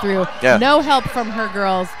own way through. Yeah. No help from her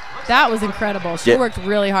girls. That was incredible. She worked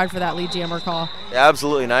really hard for that lead jammer call.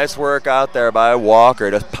 Absolutely. Nice work out there by Walker.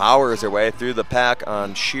 Just powers her way through the pack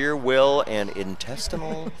on sheer will and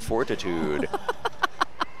intestinal fortitude.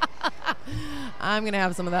 I'm going to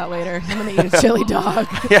have some of that later. I'm going to eat a chili dog.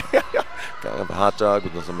 Yeah. Gotta have a hot dog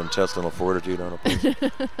with some intestinal fortitude on it, please.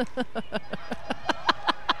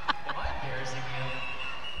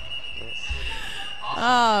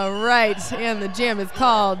 All right, and the jam is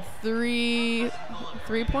called 3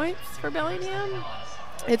 points for Bellingham.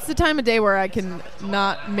 It's the time of day where I can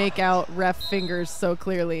not make out ref fingers so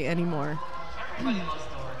clearly anymore.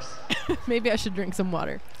 Maybe I should drink some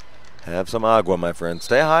water. Have some agua, my friend.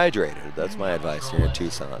 Stay hydrated. That's my advice here in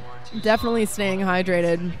Tucson. Definitely staying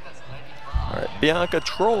hydrated. All right, Bianca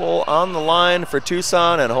Troll on the line for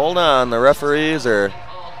Tucson, and hold on, the referees are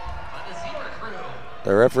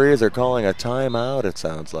calling a timeout. It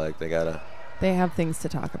sounds like They have things to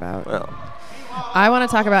talk about. Well, I want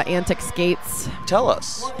to talk about Antic Skates. tell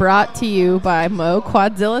us. Brought to you by Mo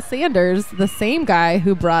Quadzilla Sanders, the same guy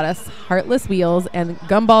who brought us Heartless Wheels and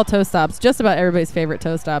Gumball Toe Stops, just about everybody's favorite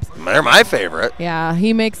toe stops. They're my favorite. Yeah,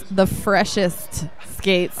 he makes the freshest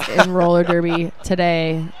skates in roller derby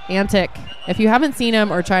today. Antic. If you haven't seen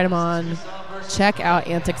them or tried them on, check out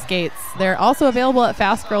Antic Skates. They're also available at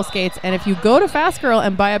Fast Girl Skates, and if you go to Fast Girl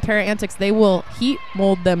and buy a pair of Antics, they will heat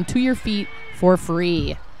mold them to your feet for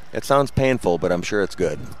free. It sounds painful, but I'm sure it's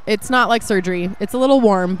good. It's not like surgery. It's a little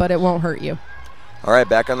warm, but it won't hurt you. All right,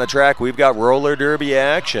 back on the track, we've got roller derby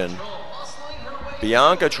action.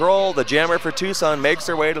 Bianca Troll, the jammer for Tucson, makes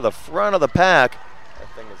her way to the front of the pack.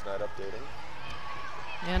 That thing is not updating.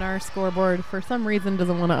 And our scoreboard, for some reason,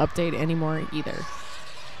 doesn't want to update anymore either.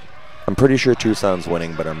 I'm pretty sure Tucson's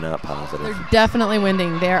winning, but I'm not positive. They're definitely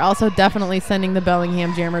winning. They are also definitely sending the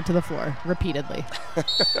Bellingham jammer to the floor repeatedly.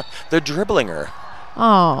 They're dribbling her.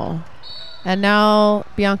 Oh. And now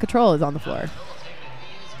Bianca Troll is on the floor.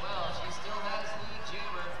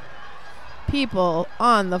 People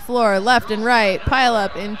on the floor, left and right, pile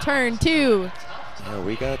up in turn 2. Yeah,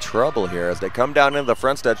 we got trouble here as they come down into the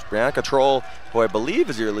front stretch. Bianca Troll, who I believe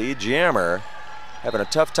is your lead jammer, having a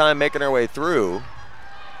tough time making her way through.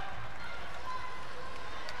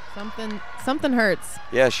 Something hurts.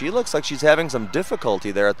 Yeah, she looks like she's having some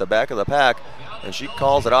difficulty there at the back of the pack, and she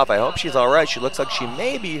calls it off. I hope she's all right. She looks like she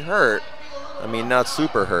may be hurt. I mean, not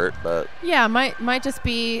super hurt, but yeah, might just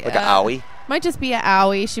be like an owie. Might just be an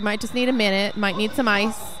owie. She might just need a minute. Might need some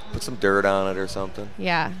ice. Put some dirt on it or something.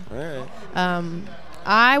 Yeah. All right.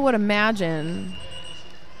 I would imagine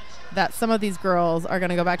that some of these girls are going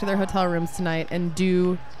to go back to their hotel rooms tonight and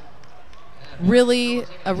do a really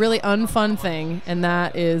unfun thing, and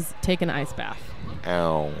that is take an ice bath.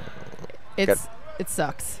 Ow. It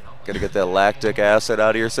sucks. Got to get that lactic acid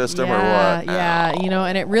out of your system or what? Yeah, Ow. you know,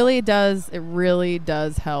 and it really does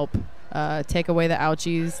help take away the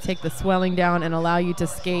ouchies, take the swelling down, and allow you to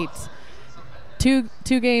skate two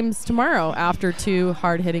games tomorrow after 2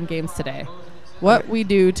 hard-hitting games today. What we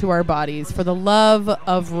do to our bodies for the love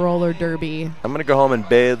of roller derby. I'm going to go home and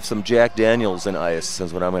bathe some Jack Daniels in ice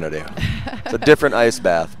is what I'm going to do. It's a different ice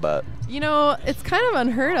bath, but... You know, it's kind of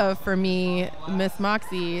unheard of for me, Miss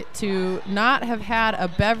Moxie, to not have had a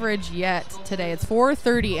beverage yet today. It's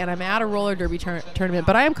 4:30, and I'm at a roller derby tournament,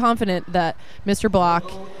 but I am confident that Mr.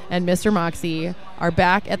 Block and Mr. Moxie are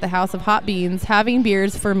back at the House of Hot Beans having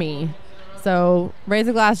beers for me. So raise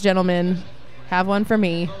a glass, gentlemen. Have one for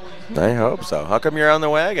me. I hope so. How come you're on the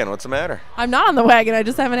wagon? What's the matter? I'm not on the wagon. I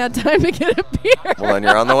just haven't had time to get a beer. Well, then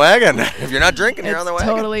you're on the wagon. If you're not drinking, you're on the wagon.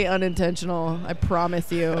 It's totally unintentional. I promise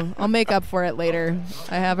you. I'll make up for it later.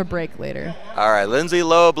 I have a break later. All right, Lindsay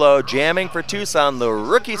Loblow jamming for Tucson, the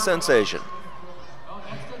rookie sensation.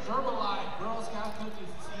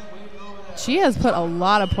 She has put a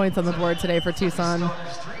lot of points on the board today for Tucson.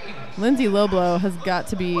 Lindsay Loblow has got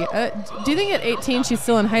to be... do you think at 18 she's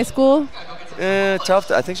still in high school?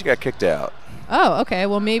 Tough. I think she got kicked out. Oh, okay.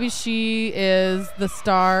 Well, maybe she is the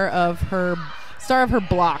star of her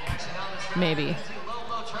block, maybe.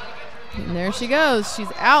 And there she goes.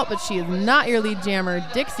 She's out, but she is not your lead jammer.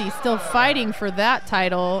 Dixie still fighting for that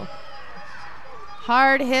title.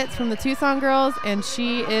 Hard hits from the Tucson girls, and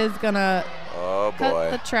she is going to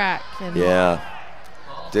cut the track. And yeah.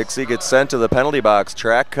 Dixie gets sent to the penalty box.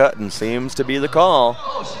 Track cutting seems to be the call.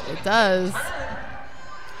 It does.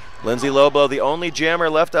 Lindsay Loblow, the only jammer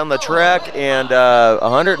left on the track, and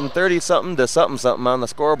 130-something to something on the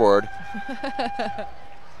scoreboard.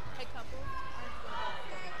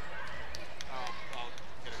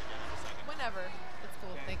 Whenever. It's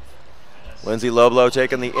cool. Thanks. Lindsay Loblow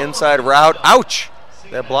taking the inside route. Ouch!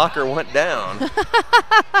 That blocker went down.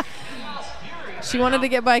 She wanted to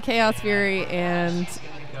get by Chaos Fury, and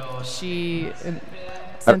she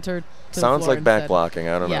sent her to Sounds the floor like back instead. blocking.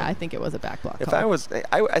 I don't know. Yeah, I think it was a back block.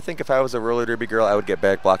 I think if I was a roller derby girl, I would get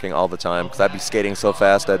back blocking all the time because I'd be skating so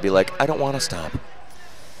fast. I'd be like, I don't want to stop.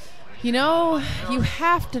 You know, you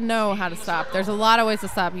have to know how to stop. There's a lot of ways to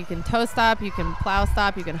stop. You can toe stop, you can plow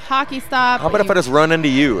stop, you can hockey stop. How about if I just run into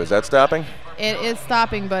you? Is that stopping? It is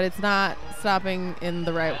stopping, but it's not stopping in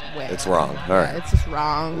the right way. It's wrong. All right. It's just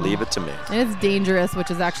wrong. Leave it to me. And it's dangerous, which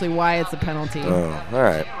is actually why it's a penalty. Oh, all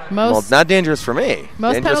right. Well, it's not dangerous for me.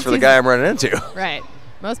 Dangerous for the guy I'm running into. Right.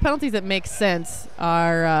 Most penalties that make sense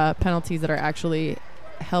are penalties that are actually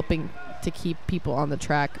helping to keep people on the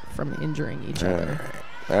track from injuring each other.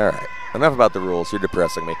 All right. Enough about the rules. You're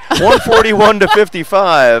depressing me. 141 to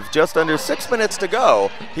 55. Just under 6 minutes to go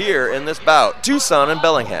here in this bout. Tucson and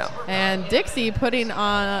Bellingham. And Dixie putting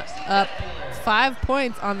up 5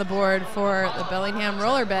 points on the board for the Bellingham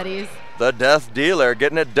Roller Betties. The Death Dealer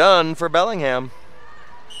getting it done for Bellingham.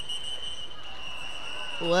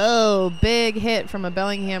 Whoa, big hit from a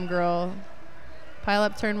Bellingham girl. Pile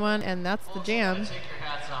up turn 1, and that's the jam.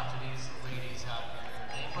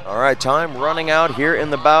 All right, time running out here in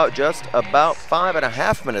the bout. Just about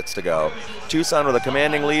 5.5 minutes to go. Tucson with a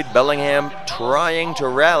commanding lead. Bellingham trying to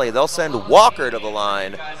rally. They'll send Walker to the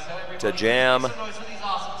line to jam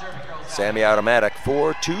Sammy Automatic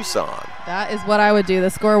for Tucson. That is what I would do. The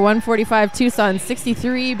score 145 Tucson,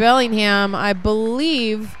 63 Bellingham. I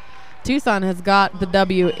believe Tucson has got the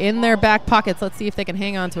W in their back pockets. Let's see if they can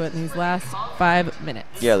hang on to it in these last 5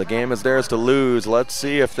 minutes. Yeah, the game is theirs to lose. Let's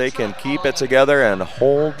see if they can keep it together and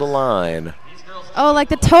hold the line. Oh, like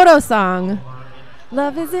the Toto song.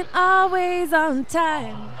 Love isn't always on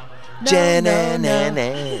time.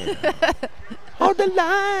 No. Hold the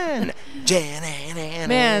line.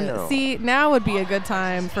 Man, see, now would be a good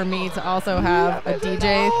time for me to also have a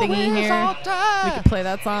DJ thingy here. We could play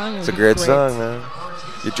that song. It's a great song, man.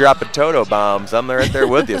 You're dropping Toto bombs. I'm right there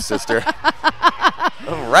with you, sister.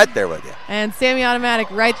 I'm right there with you. And Sammy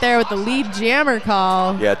Automatic right there with the lead jammer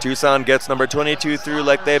call. Yeah, Tucson gets number 22 through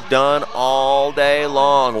like they've done all day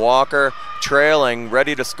long. Walker trailing,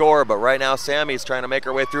 ready to score, but right now Sammy's trying to make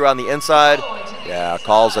her way through on the inside. Yeah,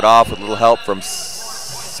 calls it off with a little help from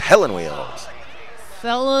Helen Wheels.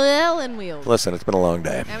 Helen Wheels. Listen, it's been a long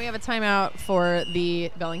day. And we have a timeout for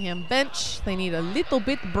the Bellingham bench. They need a little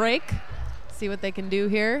bit break. See what they can do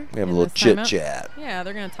here. We have a little chit-chat. Yeah,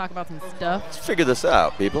 they're going to talk about some stuff. Let's figure this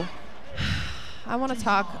out, people. I want to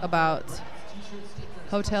talk about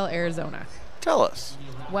Hotel Arizona. Tell us.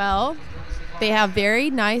 Well, they have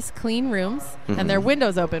very nice, clean rooms, and their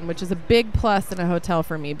windows open, which is a big plus in a hotel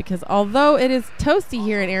for me because although it is toasty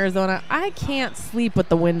here in Arizona, I can't sleep with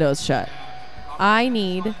the windows shut. I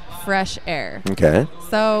need fresh air. Okay.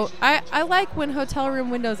 So I like when hotel room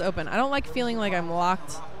windows open. I don't like feeling like I'm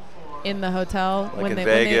locked in the hotel. Like in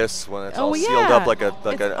Vegas when it's all yeah. sealed up like It's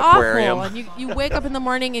an awful. aquarium. And you wake up in the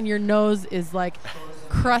morning and your nose is like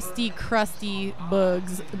crusty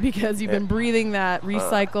bugs because you've been breathing that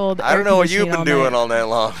recycled I don't air know what you've conditioning been doing night. all night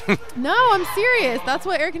long. No, I'm serious. That's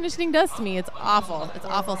what air conditioning does to me. It's awful. It's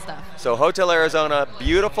awful stuff. So Hotel Arizona,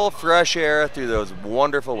 beautiful fresh air through those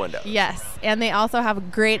wonderful windows. Yes, and they also have a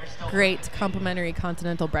great complimentary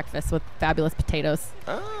continental breakfast with fabulous potatoes.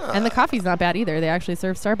 Ah. And the coffee's not bad either. They actually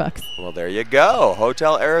serve Starbucks. Well, there you go.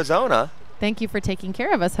 Hotel Arizona. Thank you for taking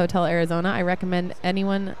care of us, Hotel Arizona. I recommend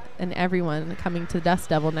anyone and everyone coming to Dust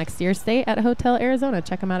Devil next year stay at Hotel Arizona.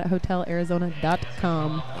 Check them out at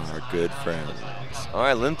hotelarizona.com. Our good friends. All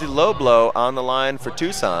right, Lindsay Loblow on the line for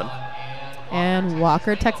Tucson. And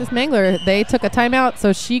Walker, Texas Mangler, they took a timeout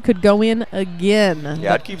so she could go in again.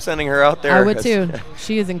 Yeah, I'd keep sending her out there. I would too.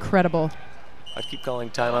 She is incredible. I'd keep calling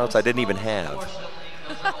timeouts I didn't even have.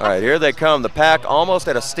 All right, here they come. The pack almost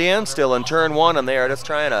at a standstill in turn one, and they are just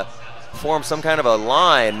trying to form some kind of a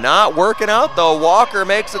line. Not working out, though. Walker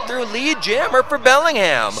makes it through. Lead jammer for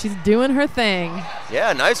Bellingham. She's doing her thing.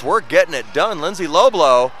 Yeah, nice work getting it done. Lindsay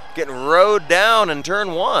Loblow getting rode down in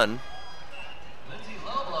turn one.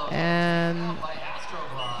 And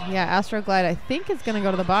yeah, Astroglide, I think, is going to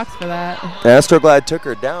go to the box for that. Astroglide took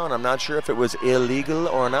her down. I'm not sure if it was illegal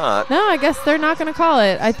or not. No, I guess they're not going to call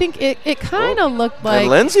it. I think it kind of looked like. And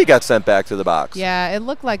Lindsay got sent back to the box. Yeah, it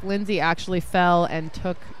looked like Lindsay actually fell and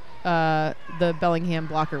took the Bellingham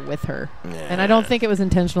blocker with her. Yeah. And I don't think it was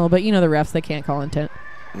intentional, but you know the refs, they can't call intent.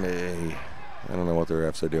 Hey, I don't know what the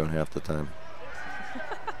refs are doing half the time.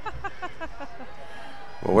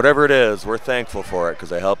 Well, whatever it is, we're thankful for it because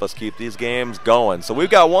they help us keep these games going. So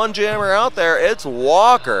we've got one jammer out there. It's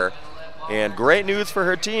Walker. And great news for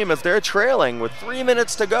her team as they're trailing with 3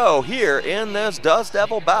 minutes to go here in this Dust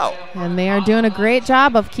Devil bout. And they are doing a great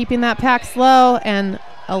job of keeping that pack slow and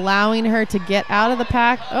allowing her to get out of the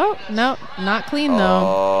pack. Oh, no, not clean though.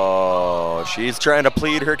 Oh, she's trying to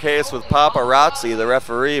plead her case with Paparazzi, the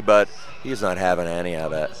referee, but he's not having any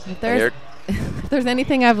of it. If there's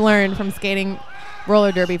anything I've learned from skating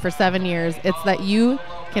roller derby for 7 years, it's that you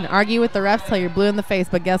can argue with the refs till you're blue in the face,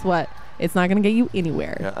 but guess what? It's not going to get you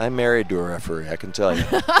anywhere. Yeah, I'm married to a referee, I can tell you.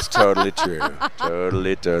 It's totally true.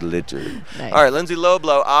 Totally true. Nice. All right, Lindsay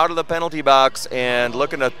Loblow out of the penalty box and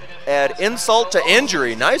looking to add insult to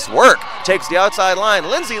injury. Nice work. Takes the outside line.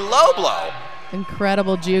 Lindsay Loblow.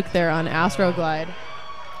 Incredible juke there on Astroglide.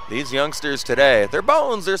 These youngsters today, their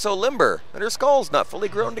bones, they're so limber, and their skull's not fully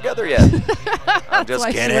grown together yet. I'm just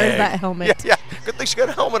why kidding. she wears that helmet. Yeah. Good thing she got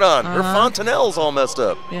a helmet on. Her fontanelle's all messed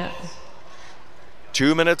up. Yeah.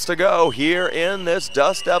 2 minutes to go here in this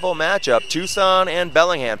Dust Devil matchup. Tucson and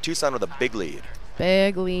Bellingham. Tucson with a big lead.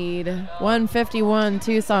 Big lead. 151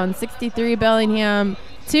 Tucson, 63 Bellingham.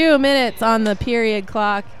 2 minutes on the period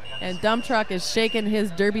clock. And Dump Truck is shaking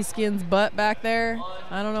his Derby Skins butt back there.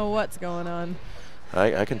 I don't know what's going on.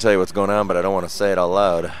 I can tell you what's going on, but I don't want to say it out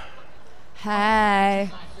loud. Hi.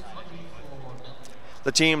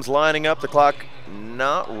 The team's lining up. The clock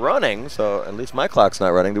not running, so at least my clock's not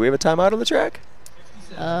running. Do we have a timeout on the track?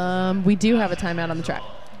 We do have a timeout on the track.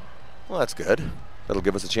 Well, that's good. That'll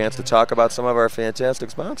give us a chance to talk about some of our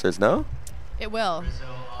fantastic sponsors, no? It will.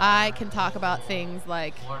 I can talk about things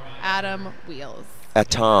like Atom Wheels.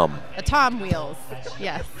 Atom. Atom Wheels.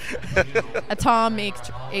 Yes. Atom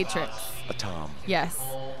Atrix. Atom. Yes.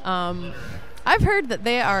 I've heard that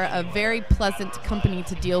they are a very pleasant company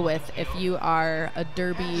to deal with if you are a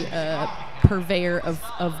derby purveyor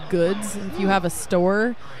of goods. If you have a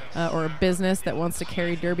store or a business that wants to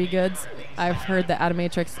carry derby goods, I've heard that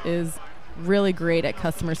Atomatrix is really great at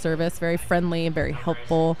customer service, very friendly and very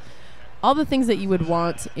helpful. All the things that you would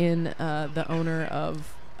want in the owner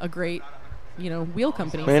of a great wheel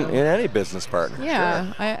company. In any business partner.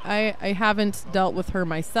 Yeah, sure. I haven't dealt with her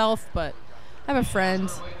myself, but I have a friend.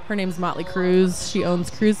 Her name's Motley Cruz. She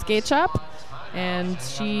owns Cruz Skate Shop, and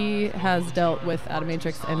she has dealt with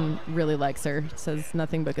Atomatrix and really likes her. Says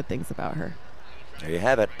nothing but good things about her. There you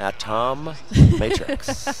have it. Atom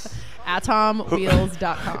Matrix.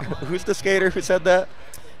 AtomWheels.com. Who's the skater who said that?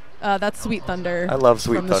 That's Sweet Thunder. I love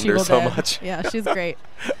Sweet from the Thunder She Will so Dead. much. Yeah, she's great.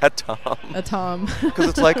 Atom. Atom. Because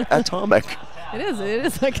it's like atomic. It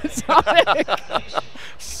is like atomic.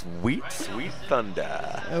 Sweet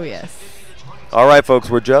Thunder. Oh, yes. All right, folks,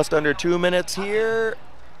 we're just under 2 minutes here.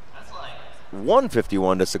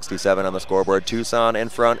 151-67 on the scoreboard. Tucson in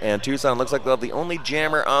front, and Tucson looks like they'll have the only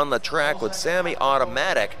jammer on the track with Sammy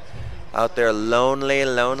Automatic out there lonely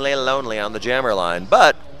on the jammer line.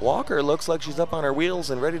 But Walker looks like she's up on her wheels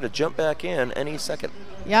and ready to jump back in any second.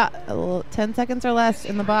 Yeah, 10 seconds or less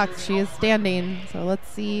in the box. She is standing. So let's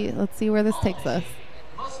see where this takes us.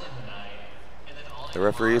 The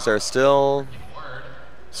referees are still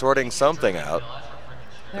sorting something out.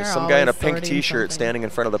 There's some guy in a pink t-shirt standing in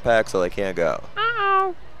front of the pack, so they can't go.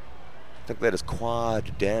 Ow. I think that is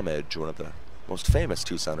Quad Damage, one of the most famous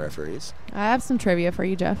Tucson referees. I have some trivia for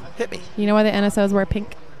you, Jeff. Hit me. You know why the NSOs wear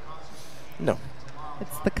pink? No.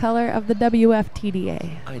 It's the color of the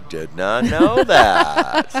WFTDA. I did not know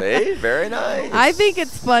that. See? Very nice. I think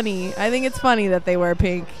it's funny. I think it's funny that they wear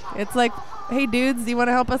pink. It's like, hey, dudes, do you want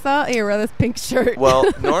to help us out? Here, wear this pink shirt. Well,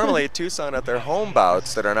 normally Tucson at their home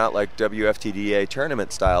bouts that are not like WFTDA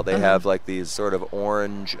tournament style, they have like these sort of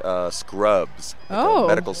orange scrubs. Like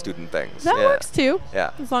medical student things. That works too. Yeah.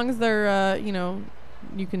 As long as they're,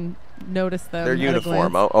 you can notice them. Their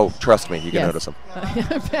uniform. Oh, trust me, you can notice them.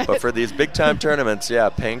 But for these big time tournaments, yeah,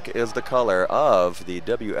 pink is the color of the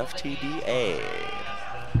WFTDA.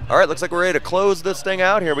 All right, looks like we're ready to close this thing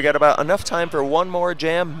out here. We got about enough time for one more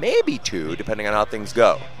jam, maybe two, depending on how things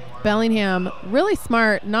go. Bellingham, really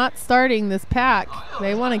smart, not starting this pack.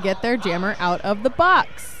 They want to get their jammer out of the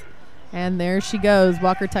box. And there she goes,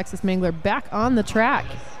 Walker Texas Mangler back on the track.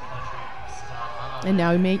 And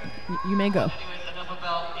now you may go.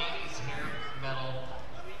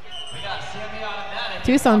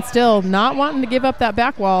 Tucson still not wanting to give up that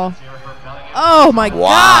back wall. Oh my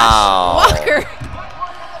gosh, Walker.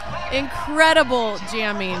 Incredible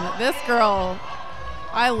jamming. This girl,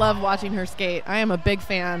 I love watching her skate. I am a big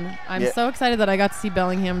fan. I'm so excited that I got to see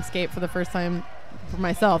Bellingham skate for the first time for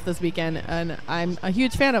myself this weekend, and I'm a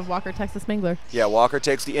huge fan of Walker Texas Mangler. Yeah, Walker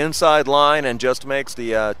takes the inside line and just makes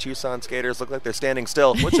the Tucson skaters look like they're standing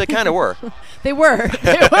still, which they kind of were. They were.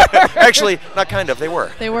 Actually, not kind of, they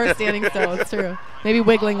were. They were standing still, it's true. Maybe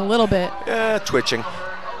wiggling a little bit. Yeah, twitching.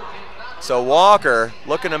 So Walker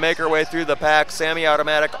looking to make her way through the pack. Sammy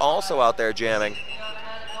Automatic also out there jamming.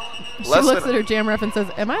 She looks at her jam ref and says,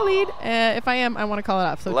 am I lead? If I am, I want to call it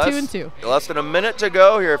off. So 2 and 2. Less than a minute to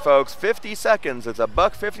go here, folks. 50 seconds. It's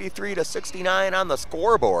 $1.53 to 69 on the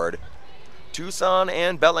scoreboard. Tucson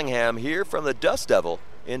and Bellingham here from the Dust Devil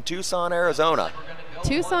in Tucson, Arizona.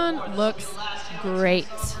 Tucson looks great.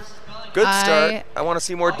 Good start. I want to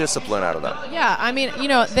see more discipline out of them. Yeah, I mean,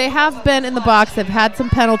 they have been in the box. They've had some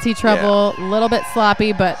penalty trouble, a little bit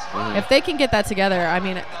sloppy, but if they can get that together, I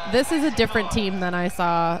mean, this is a different team than I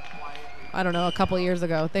saw, I don't know, a couple years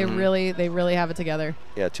ago. They really have it together.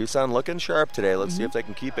 Yeah, Tucson looking sharp today. Let's see if they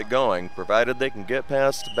can keep it going, provided they can get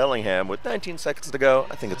past Bellingham with 19 seconds to go.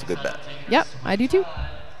 I think it's a good bet. Yep, I do too.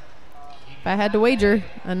 If I had to wager,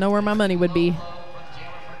 I know where my money would be,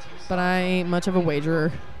 but I ain't much of a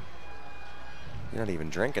wagerer. You're not even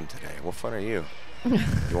drinking today. What fun are you? You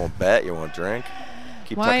won't bet? You won't drink?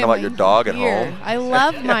 Keep talking about your dog at home. I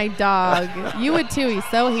love my dog. You would too. He's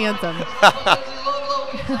so handsome.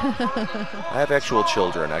 I have actual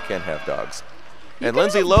children. I can't have dogs. And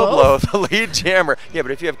Lindsay Loblo, the lead jammer. Yeah,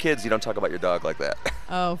 but if you have kids, you don't talk about your dog like that.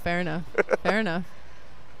 Oh, fair enough. Fair enough.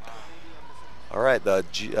 All right,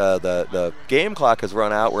 the game clock has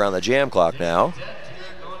run out. We're on the jam clock now.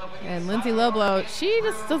 And Lindsay Loblo, she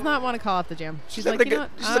just does not want to call off the jam. She's like,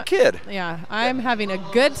 she's a kid. Yeah, I'm having a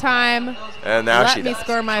good time. And now Let me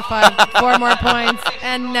score my 4 more points,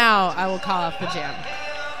 and now I will call off the jam.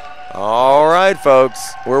 All right,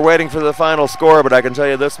 folks. We're waiting for the final score, but I can tell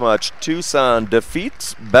you this much. Tucson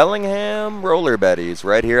defeats Bellingham Roller Betties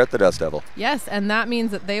right here at the Dust Devil. Yes, and that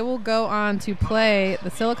means that they will go on to play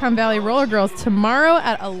the Silicon Valley Roller Girls tomorrow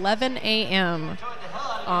at 11 a.m.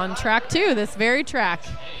 on track 2, this very track.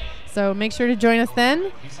 So make sure to join us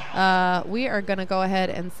then. We are going to go ahead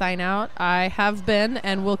and sign out. I have been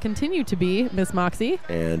and will continue to be Miss Moxie.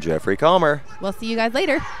 And Jeffrey Calmer. We'll see you guys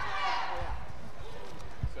later.